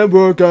 and then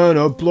we're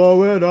gonna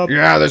blow it up.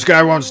 Yeah, this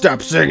guy won't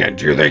stop singing.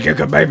 Do you think you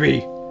could maybe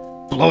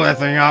blow that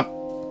thing up?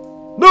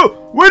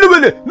 No, wait a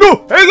minute.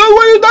 No, hang on,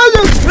 what are you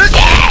doing?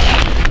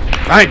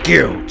 Thank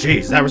you.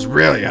 Jeez, that was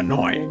really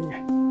annoying.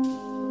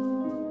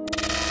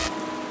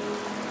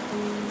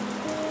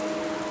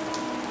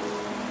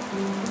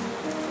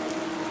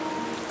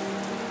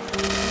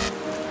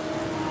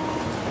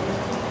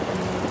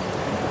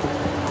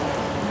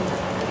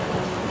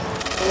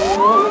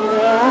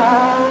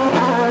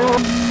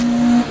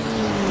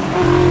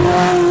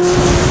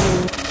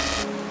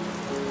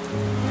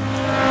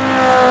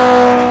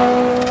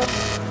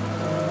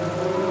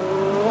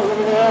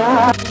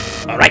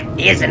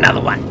 Here's another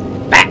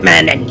one.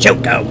 Batman and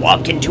Joker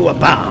walk into a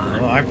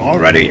bar. I've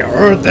already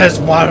heard this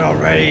one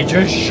already.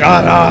 Just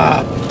shut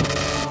up.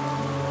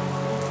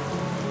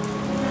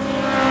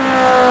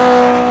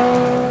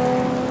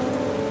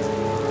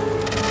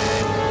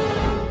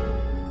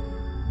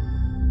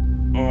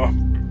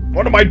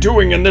 What am I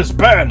doing in this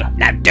bed?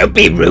 Now don't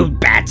be rude,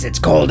 Bats. It's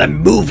called a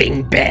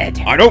moving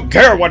bed. I don't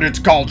care what it's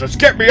called. Just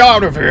get me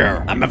out of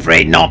here. I'm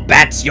afraid not,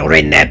 Bats. You're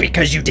in there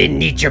because you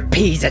didn't eat your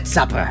peas at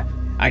supper.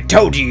 I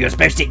told you you're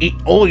supposed to eat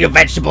all your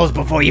vegetables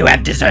before you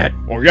have dessert.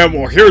 Oh yeah,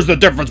 well here's the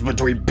difference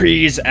between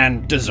peas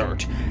and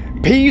dessert.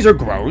 Peas are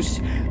gross,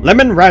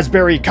 lemon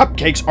raspberry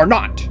cupcakes are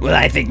not. Well,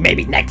 I think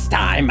maybe next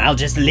time I'll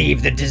just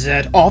leave the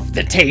dessert off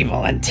the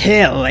table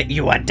until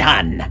you are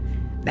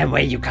done. That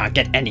way you can't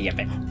get any of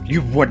it.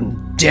 You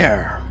wouldn't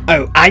dare.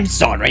 Oh, I'm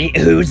sorry.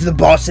 Who's the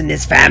boss in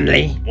this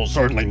family? Well,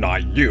 certainly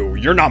not you.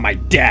 You're not my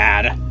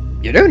dad.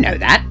 You don't know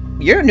that.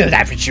 You don't know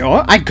that for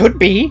sure. I could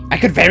be. I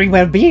could very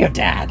well be your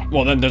dad.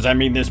 Well, then does that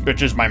mean this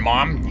bitch is my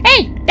mom?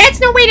 Hey, that's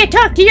no way to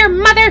talk to your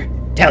mother.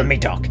 Tell me,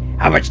 Doc,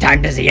 how much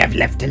time does he have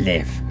left to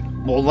live?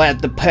 Well,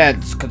 that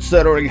depends,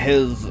 considering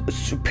his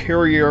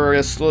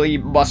superiously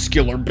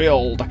muscular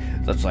build.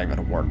 That's not even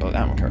a word, but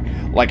I don't care.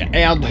 Like,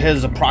 and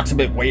his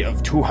approximate weight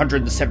of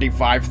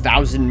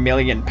 275,000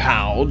 million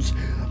pounds.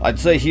 I'd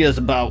say he has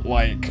about,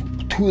 like,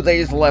 2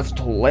 days left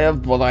to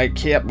live, but I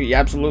can't be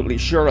absolutely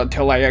sure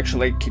until I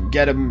actually can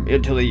get him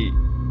into the,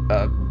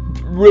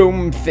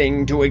 room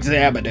thing to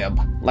examine him.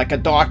 Like a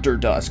doctor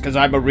does, because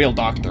I'm a real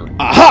doctor.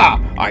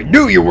 Aha! I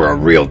knew you were a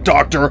real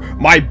doctor!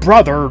 My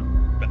brother,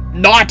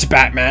 not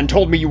Batman,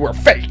 told me you were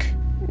fake!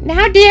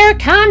 Now, dear,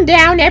 calm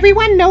down.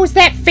 Everyone knows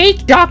that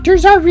fake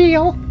doctors are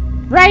real,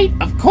 right?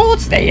 Of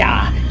course they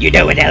are. You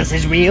know what else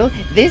is real?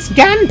 This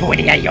gun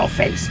pointing at your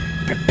face.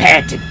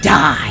 Prepare to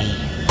die.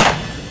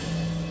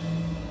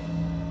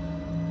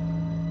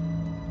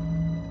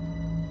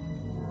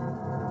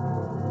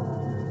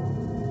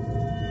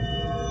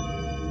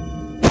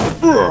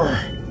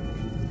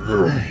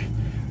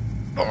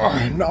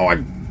 Now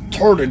I'm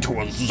turned into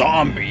a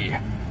zombie.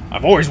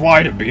 I've always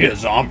wanted to be a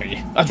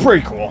zombie. That's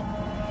pretty cool.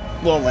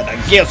 Well, then I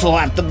guess I'll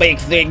have to make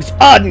things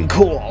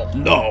uncool.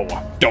 No,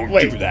 don't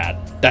do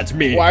that. That's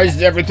me. Why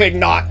is everything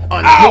not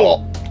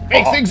uncool?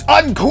 Make things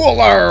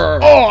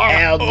uncooler!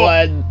 And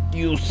then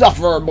you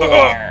suffer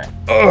more.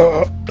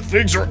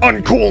 Things are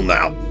uncool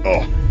now.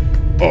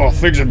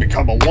 Things have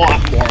become a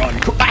lot more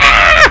uncool.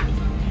 Ah!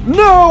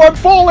 No, I'm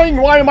falling!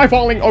 Why am I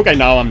falling? Okay,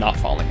 now I'm not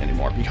falling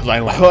anymore because I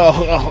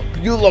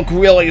you look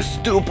really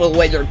stupid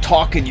when you're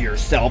talking to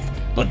yourself,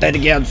 but then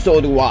again,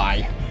 so do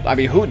I. I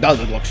mean, who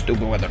doesn't look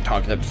stupid when they're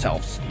talking to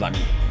themselves? I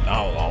mean,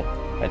 I don't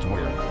know. That's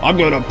weird. I'm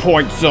gonna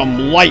point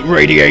some light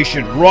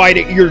radiation right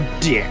at your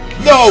dick.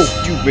 No,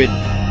 stupid.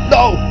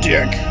 No,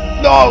 dick.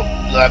 No,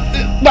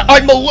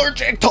 I'm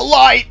allergic to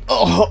light.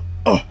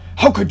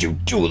 How could you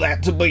do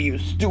that to me, you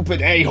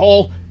stupid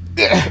a-hole?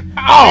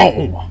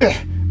 Ow!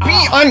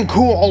 Be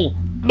uncool!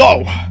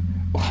 No!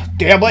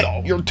 Damn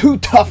it, you're too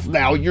tough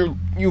now.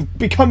 You've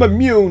become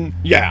immune.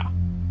 Yeah,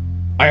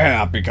 I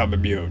have become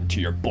immune to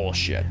your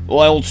bullshit.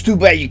 Well, it's too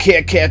bad you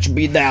can't catch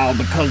me now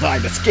because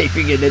I'm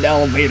escaping in an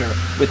elevator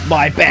with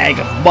my bag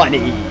of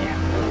money.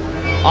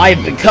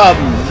 I've become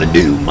the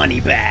new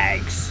money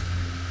bags.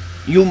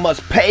 You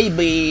must pay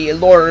me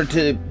in order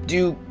to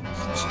do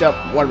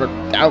stuff, whatever.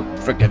 I don't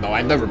freaking know.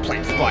 I've never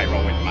played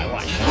Spyro in my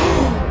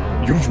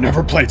life. You've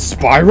never played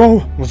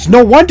Spyro? Well, it's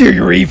no wonder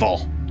you're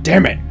evil.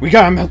 Damn it,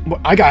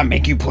 I gotta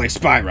make you play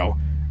Spyro.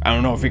 I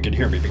don't know if you can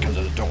hear me because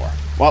of the door.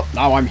 Well,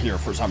 now I'm here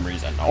for some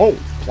reason. Oh,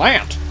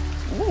 plant.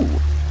 Ooh,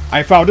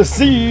 I found a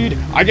seed.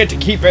 I get to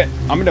keep it.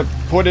 I'm gonna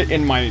put it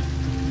in my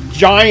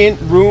giant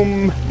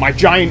room, my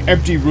giant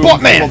empty room.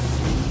 Buttman!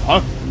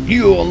 Huh?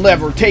 You'll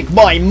never take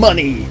my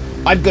money.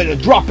 I'm gonna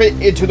drop it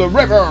into the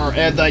river,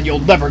 and then you'll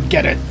never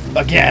get it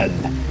again.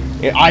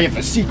 I have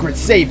a secret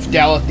safe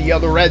down at the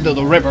other end of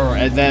the river,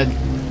 and then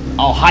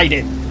I'll hide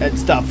it and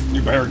stuff.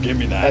 You better give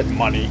me that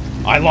money.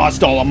 I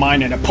lost all of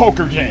mine in a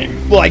poker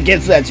game. Well, I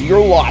guess that's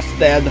your loss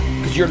then,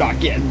 because you're not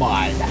getting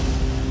mine.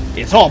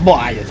 It's all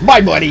mine. It's my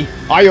money.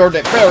 I earned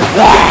it fairly.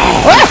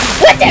 What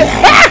the?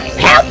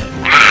 Help!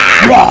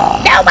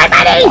 No, my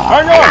money!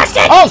 Hang on!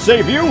 I'll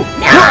save you!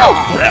 No!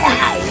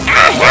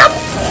 Help!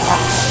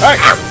 Hey,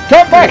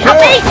 come back Help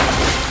here!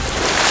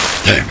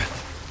 Damn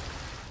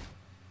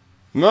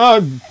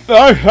it.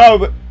 I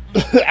have...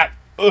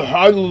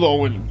 I don't know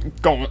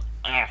what's going...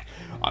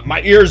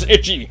 my ear's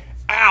itchy.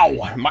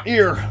 Ow! My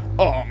ear.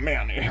 Oh,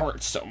 man, it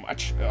hurts so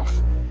much. Ugh.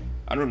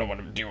 I don't know what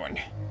I'm doing.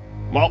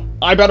 Well,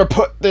 I better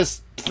put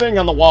this thing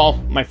on the wall.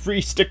 My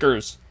free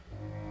stickers.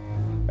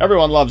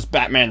 Everyone loves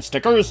Batman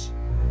stickers.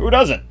 Who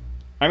doesn't?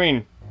 I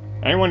mean,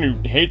 anyone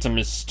who hates them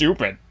is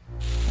stupid.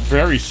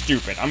 Very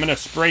stupid. I'm gonna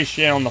spray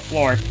shit on the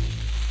floor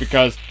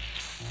because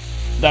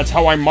that's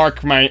how I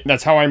mark my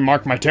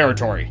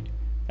territory.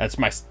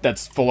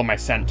 That's full of my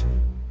scent,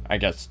 I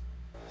guess.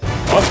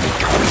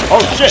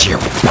 Oh shit!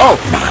 Oh,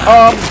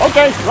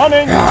 okay,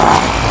 running!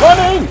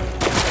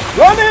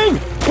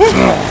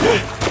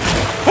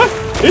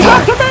 He's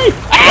after me!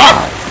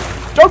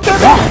 Don't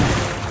get me!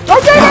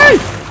 Don't get me!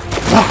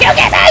 You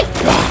get me!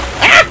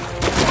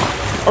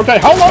 Okay,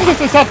 how long does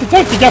this have to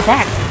take to get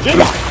back? Jeez,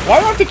 why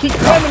do I have to keep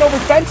climbing over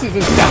fences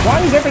and stuff?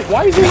 Why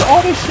does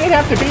all this shit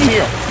have to be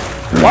here?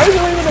 Why is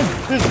there even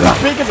this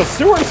big of a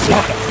sewer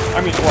system? I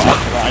mean,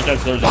 well, I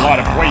guess there's a lot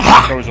of waste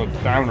that goes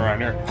down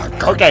around here.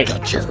 Okay,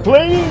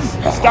 please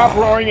stop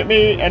roaring at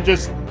me and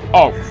just...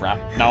 Oh, crap.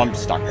 Now I'm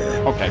stuck.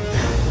 Okay.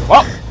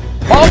 Well,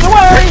 balls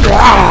away!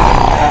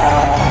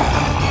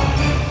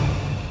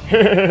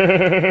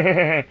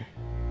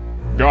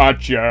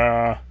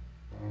 Gotcha.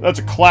 That's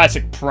a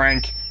classic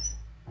prank.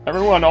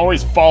 Everyone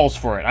always falls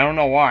for it. I don't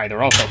know why.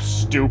 They're all so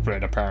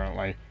stupid,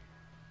 apparently.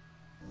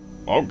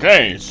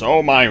 Okay,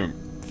 so my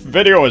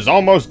video is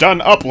almost done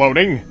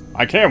uploading.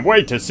 I can't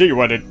wait to see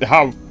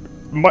how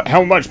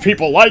much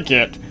people like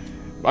it.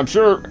 I'm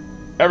sure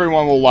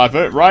everyone will love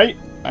it, right?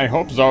 I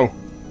hope so,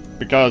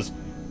 because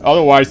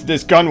otherwise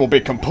this gun will be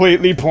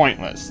completely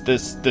pointless.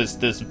 This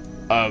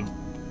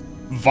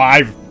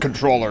Vive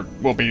controller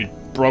will be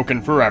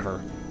broken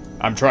forever.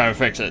 I'm trying to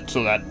fix it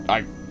so that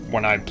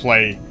when I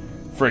play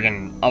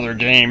friggin' other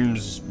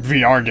games,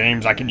 VR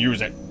games, I can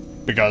use it,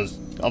 because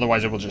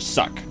otherwise it will just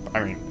suck.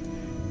 I mean,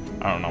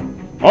 I don't know.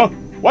 Oh,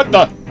 what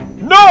the?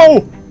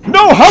 No!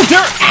 No, how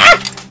dare...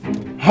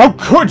 How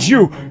could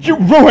you? You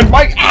ruined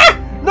my...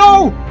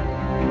 No!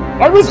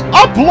 I was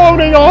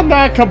uploading on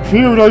that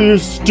computer, you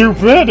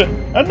stupid!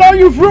 And now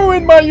you've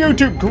ruined my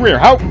YouTube career.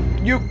 How...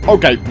 You...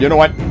 Okay, you know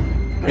what?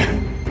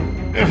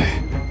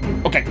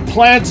 Okay,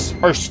 plants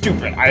are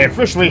stupid. I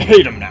officially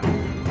hate them now.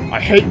 I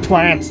hate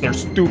plants. They're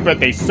stupid.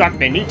 They suck.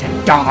 They need to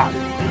die.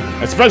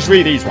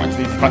 Especially these ones.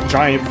 These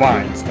giant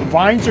vines.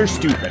 Vines are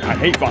stupid. I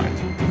hate vines.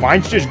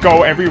 Vines just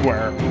go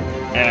everywhere.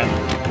 And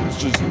it's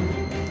just...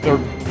 They're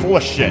full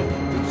of shit.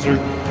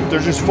 They're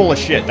just full of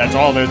shit. That's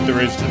all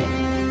there is to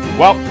them.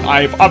 Well,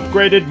 I've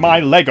upgraded my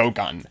Lego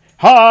gun.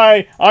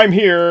 Hi, I'm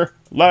here.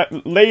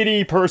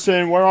 Lady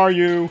person, where are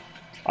you?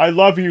 I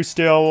love you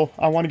still.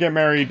 I want to get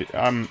married.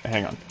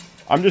 Hang on.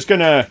 I'm just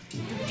gonna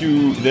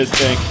do this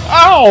thing.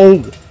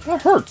 Ow!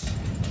 That hurts.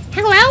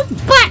 Hello,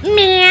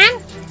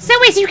 Buttman. So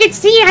as you can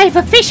see, I've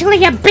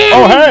officially abandoned...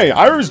 Oh, hey!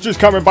 I was just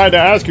coming by to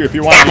ask you if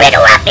you want Stop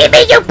interrupting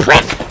me, you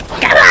prick!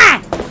 Come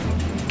on!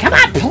 Come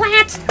on,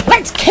 plants!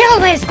 Let's kill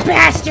this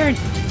bastard!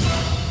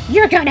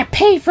 You're gonna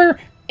pay for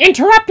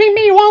interrupting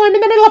me while I'm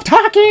in the middle of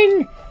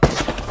talking!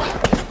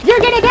 You're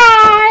gonna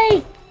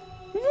die!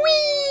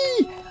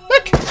 Whee!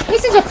 Look,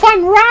 this is a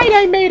fun ride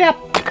I made up.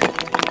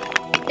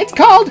 It's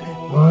called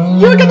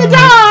You're Gonna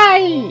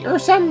Die! Or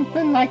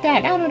something like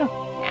that. I don't know.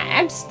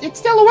 It's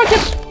still a work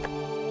of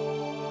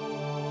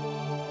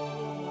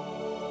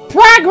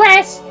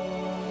progress!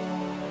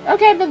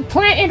 Okay, the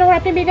plant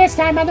interrupted me this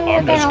time. I don't know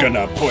I'm what the just hell.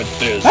 gonna put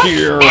this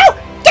here. No!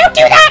 Don't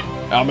do that!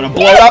 I'm gonna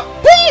blow it up.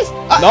 Please!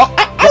 No.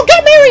 I'll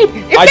get married!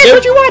 If that's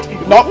what you want!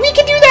 No. We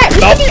can do that!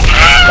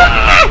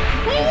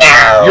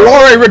 No! You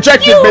already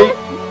rejected me!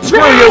 Screw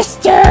you!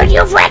 Bastard!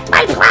 You've wrecked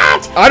my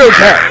plant! I don't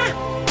care!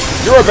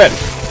 You're a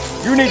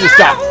bitch! You need to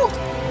stop!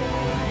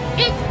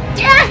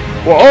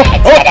 Whoa!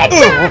 I,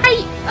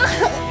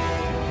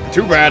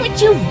 Too bad.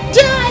 what you've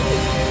done!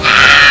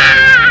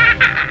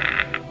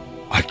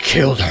 I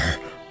killed her.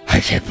 I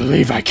can't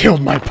believe I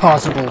killed my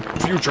possible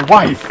future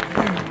wife.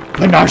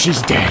 But now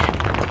she's dead.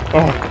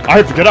 Oh, I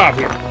have to get out of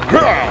here.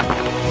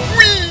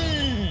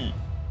 Whee!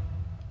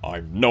 I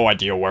have no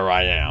idea where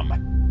I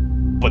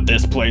am. But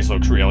this place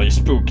looks really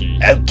spooky.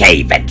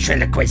 Okay,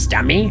 ventriloquist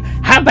dummy.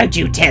 How about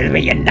you tell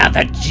me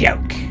another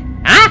joke?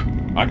 Huh?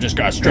 I'm just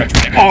gonna stretch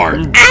my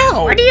arm.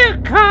 Ow! What do you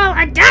call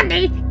a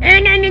dummy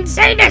in an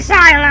insane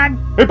asylum?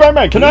 Hey,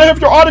 Batman, can I have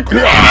your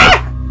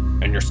autograph?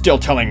 And you're still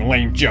telling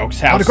lame jokes.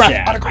 How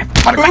sad. Autograph.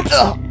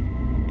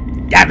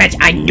 Damn it,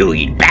 I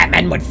knew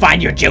Batman would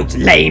find your jokes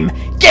lame.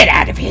 Get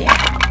out of here.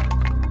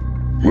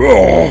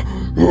 I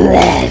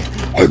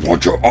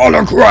want your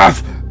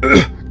autograph.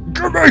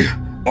 Give me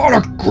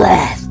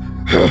autograph.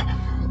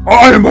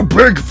 I am a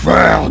big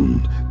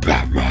fan,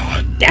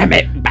 Batman. Damn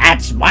it,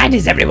 Bats, why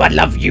does everyone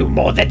love you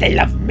more than they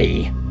love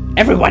me?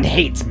 Everyone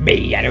hates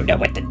me. I don't know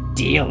what the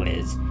deal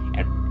is.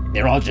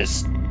 They're all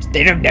just...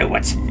 They don't know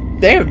what's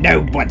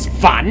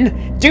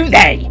fun, do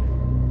they?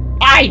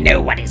 I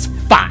know what is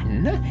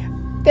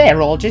fun.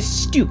 They're all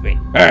just stupid.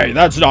 Hey,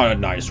 that's not a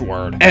nice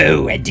word.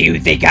 Oh, and do you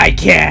think I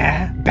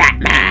care,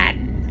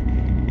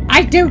 Batman?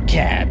 I don't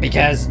care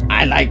because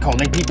I like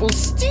calling people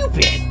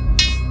stupid.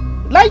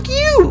 Like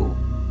you.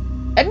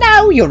 And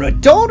now your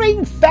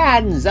adoring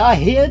fans are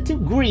here to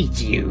greet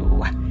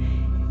you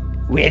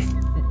with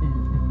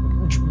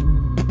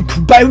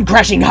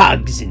bone-crushing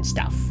hugs and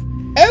stuff.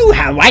 Oh,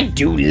 how I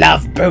do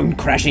love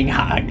bone-crushing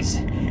hugs.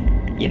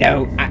 You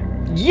know,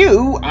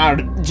 you are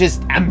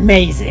just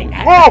amazing.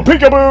 Whoa,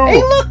 peekaboo!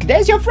 Hey, look,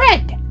 there's your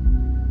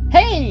friend.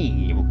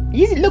 Hey,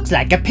 he looks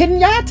like a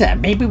piñata.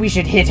 Maybe we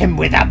should hit him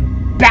with a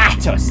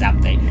bat or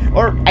something.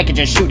 Or I could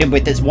just shoot him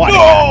with this water gun.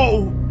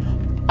 No!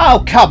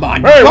 Oh, come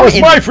on. Hey, go where's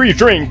in. my free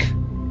drink?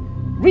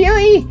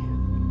 Really?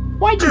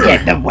 Why'd you get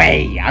in the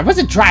way? I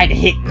wasn't trying to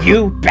hit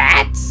you,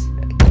 bats.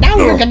 Now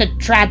you're gonna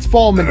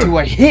transform into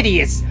a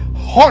hideous,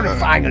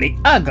 horrifyingly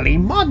ugly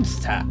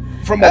monster.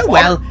 From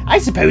well, I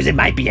suppose it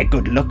might be a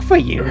good look for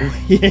you.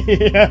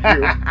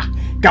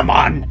 Come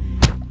on.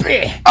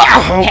 Take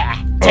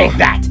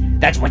that.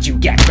 That's what you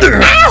get.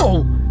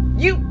 Ow!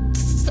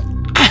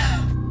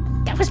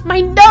 That was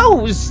my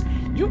nose.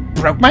 You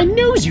broke my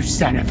nose, you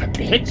son of a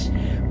bitch.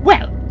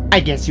 Well, I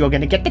guess you're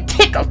gonna get the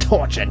tickle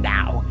torture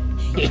now.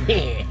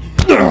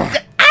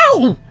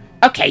 Ow!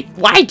 Okay,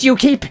 why do you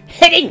keep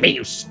hitting me,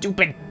 you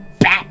stupid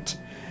bat?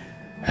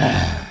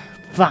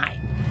 Fine.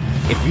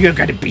 If you're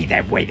gonna be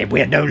that way, then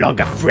we're no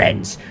longer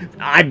friends.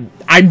 I'm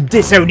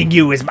disowning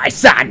you as my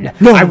son.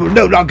 No. I will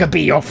no longer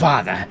be your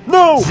father.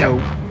 No!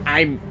 So,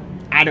 I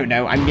don't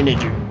know, I'm gonna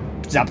do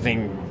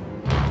something.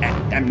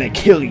 I'm gonna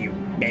kill you,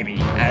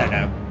 maybe. I don't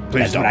know.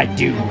 That's what I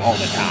do all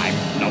the time.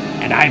 Nope.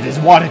 And I have this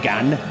water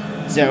gun,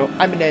 so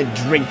I'm gonna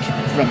drink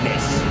from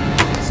this.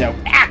 So,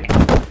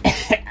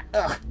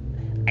 ugh,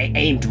 I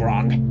aimed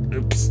wrong.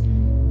 Oops.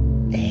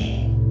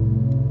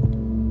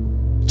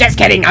 Just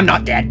kidding, I'm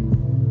not dead.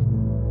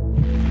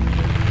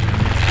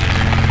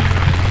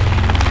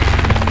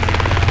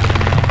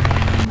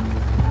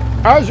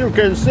 As you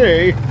can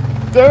see,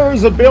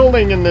 there's a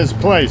building in this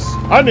place.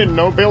 I didn't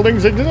know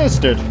buildings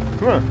existed.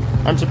 Huh.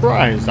 I'm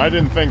surprised. I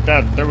didn't think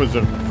that there was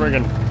a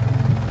friggin'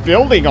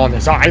 building on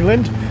this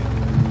island.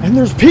 And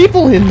there's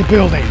people in the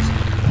buildings.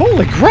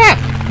 Holy crap!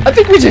 I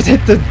think we just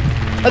hit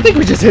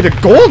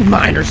a gold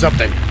mine or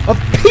something of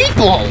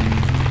people.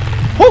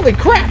 Holy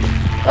crap!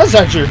 That's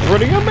actually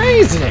pretty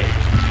amazing.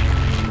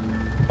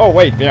 Oh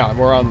wait, yeah,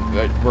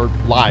 we're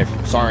live.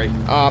 Sorry.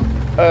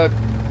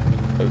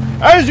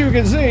 As you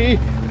can see,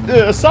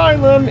 the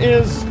asylum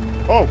is...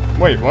 Oh,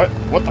 wait, what?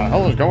 What the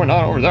hell is going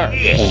on over there?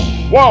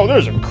 Whoa,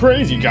 there's a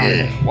crazy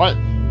guy. What?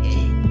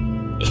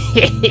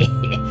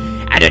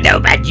 I don't know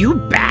about you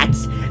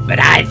bats, but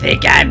I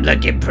think I'm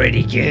looking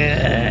pretty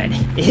good.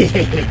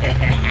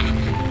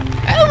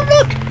 Oh,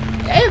 look!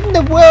 And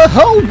the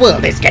whole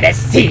world is gonna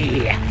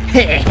see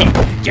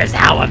just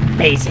how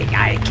amazing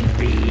I can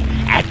be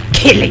at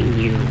killing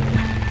you.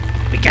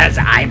 Because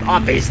I'm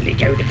obviously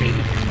going to be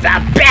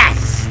the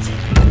best.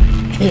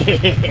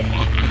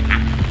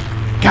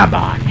 Come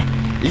on,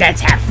 let's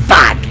have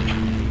fun.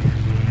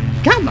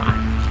 Come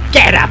on,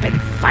 get up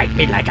and fight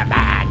me like a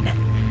man.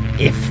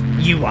 If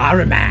you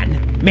are a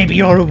man, maybe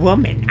you're a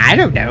woman, I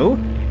don't know.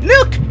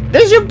 Look,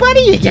 there's your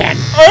buddy again.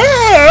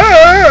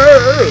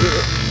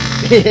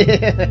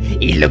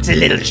 He looks a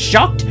little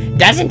shocked,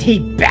 doesn't he,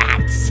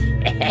 Bats?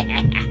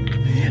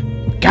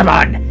 Come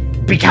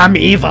on, become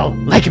evil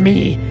like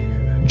me.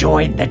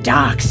 Join the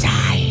dark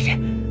side.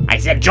 I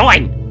said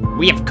join.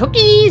 We have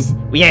cookies,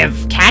 we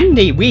have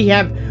candy, we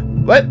have...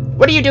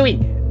 What are you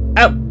doing?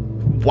 Oh,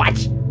 what?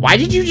 Why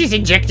did you just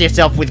inject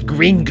yourself with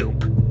green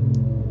goop?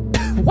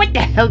 What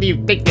the hell do you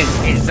think this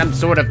is? Some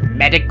sort of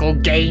medical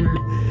game?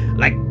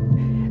 Like,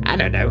 I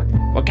don't know.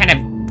 What kind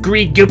of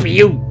green goop are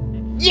you?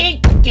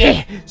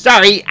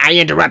 Sorry, I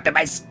interrupted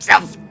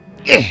myself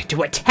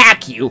to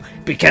attack you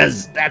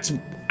because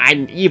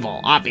I'm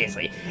evil,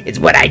 obviously. It's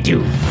what I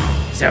do.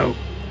 So,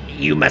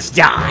 You must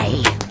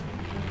die.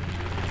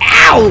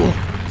 Ow!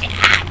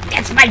 Ah,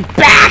 that's my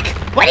back!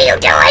 What are you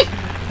doing?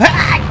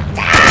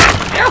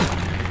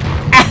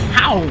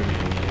 Ow!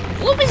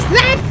 What was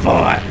that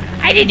for?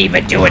 I didn't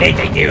even do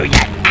anything to you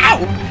yet. Ow!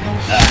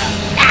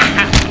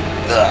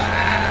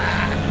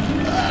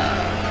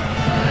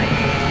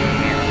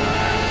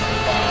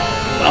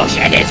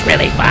 Bullshit is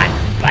really fun,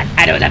 but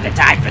I don't have the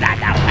time for that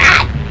now.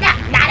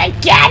 Not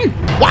again!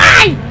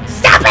 Why?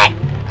 Stop it!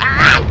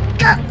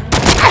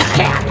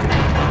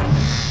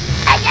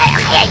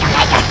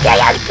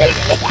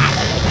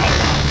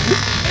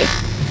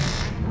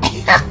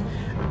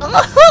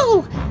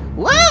 Oh!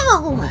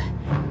 Whoa!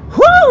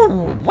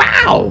 Whoa!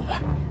 Wow!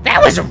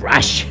 That was a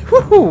rush.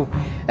 Woo!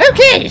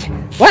 Okay.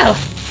 Well.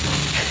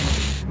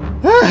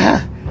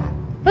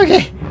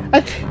 Okay,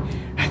 I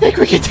think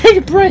we can take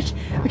a break.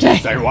 Okay.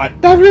 Say what?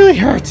 That really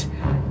hurt.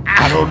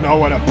 I don't know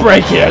what a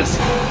break is.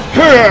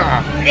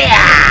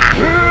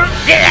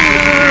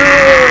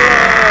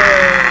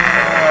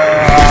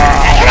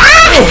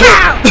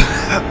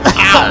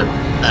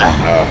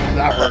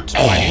 That hurts my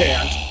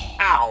hand.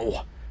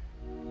 Ow.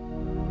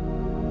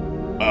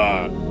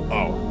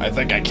 Oh, I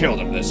think I killed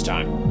him this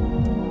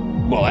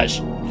time. Well,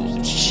 that's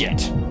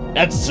shit.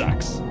 That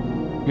sucks.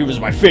 He was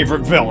my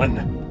favorite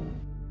villain.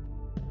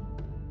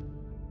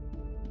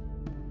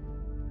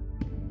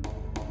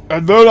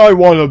 And then I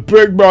want a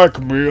Big Mac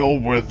meal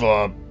with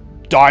a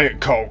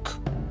Diet Coke.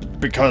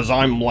 Because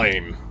I'm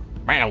lame.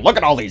 Man, look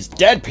at all these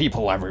dead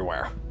people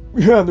everywhere.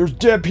 Yeah, there's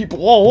dead people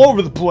all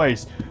over the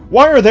place.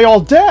 Why are they all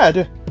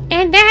dead?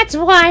 And that's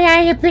why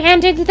I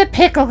abandoned the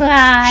pickle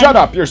guy. Shut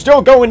up, you're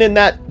still going in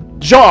that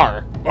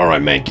jar.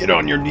 Alright, man, get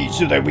on your knees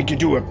so that we can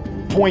do a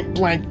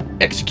point-blank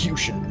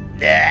execution.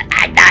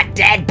 I'm not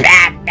dead,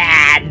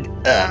 Batman.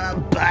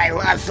 But I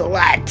lost a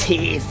lot of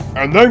teeth.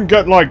 And then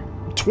get like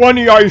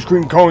 20 ice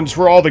cream cones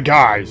for all the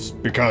guys,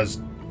 because...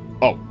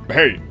 Oh,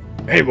 hey.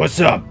 Hey, what's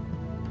up?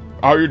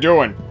 How you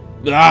doing?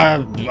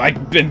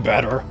 I've been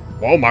better.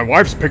 Well, my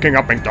wife's picking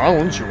up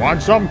McDonald's. You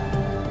want some?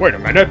 Wait a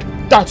minute.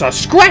 That's a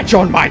scratch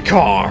on my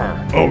car.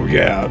 Oh,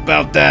 yeah,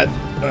 about that.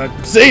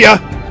 See ya!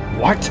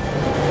 What?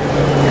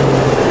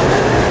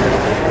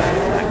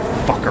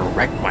 That fucker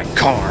wrecked my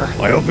car.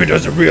 I hope he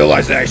doesn't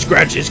realize that I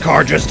scratched his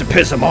car just to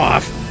piss him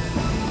off.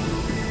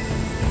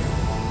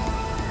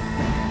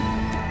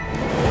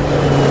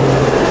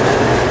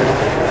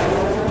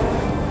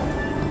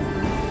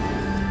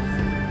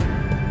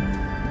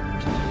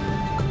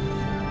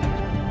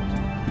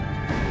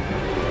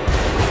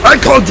 I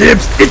call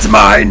dibs. It's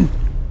mine.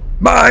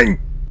 Mine.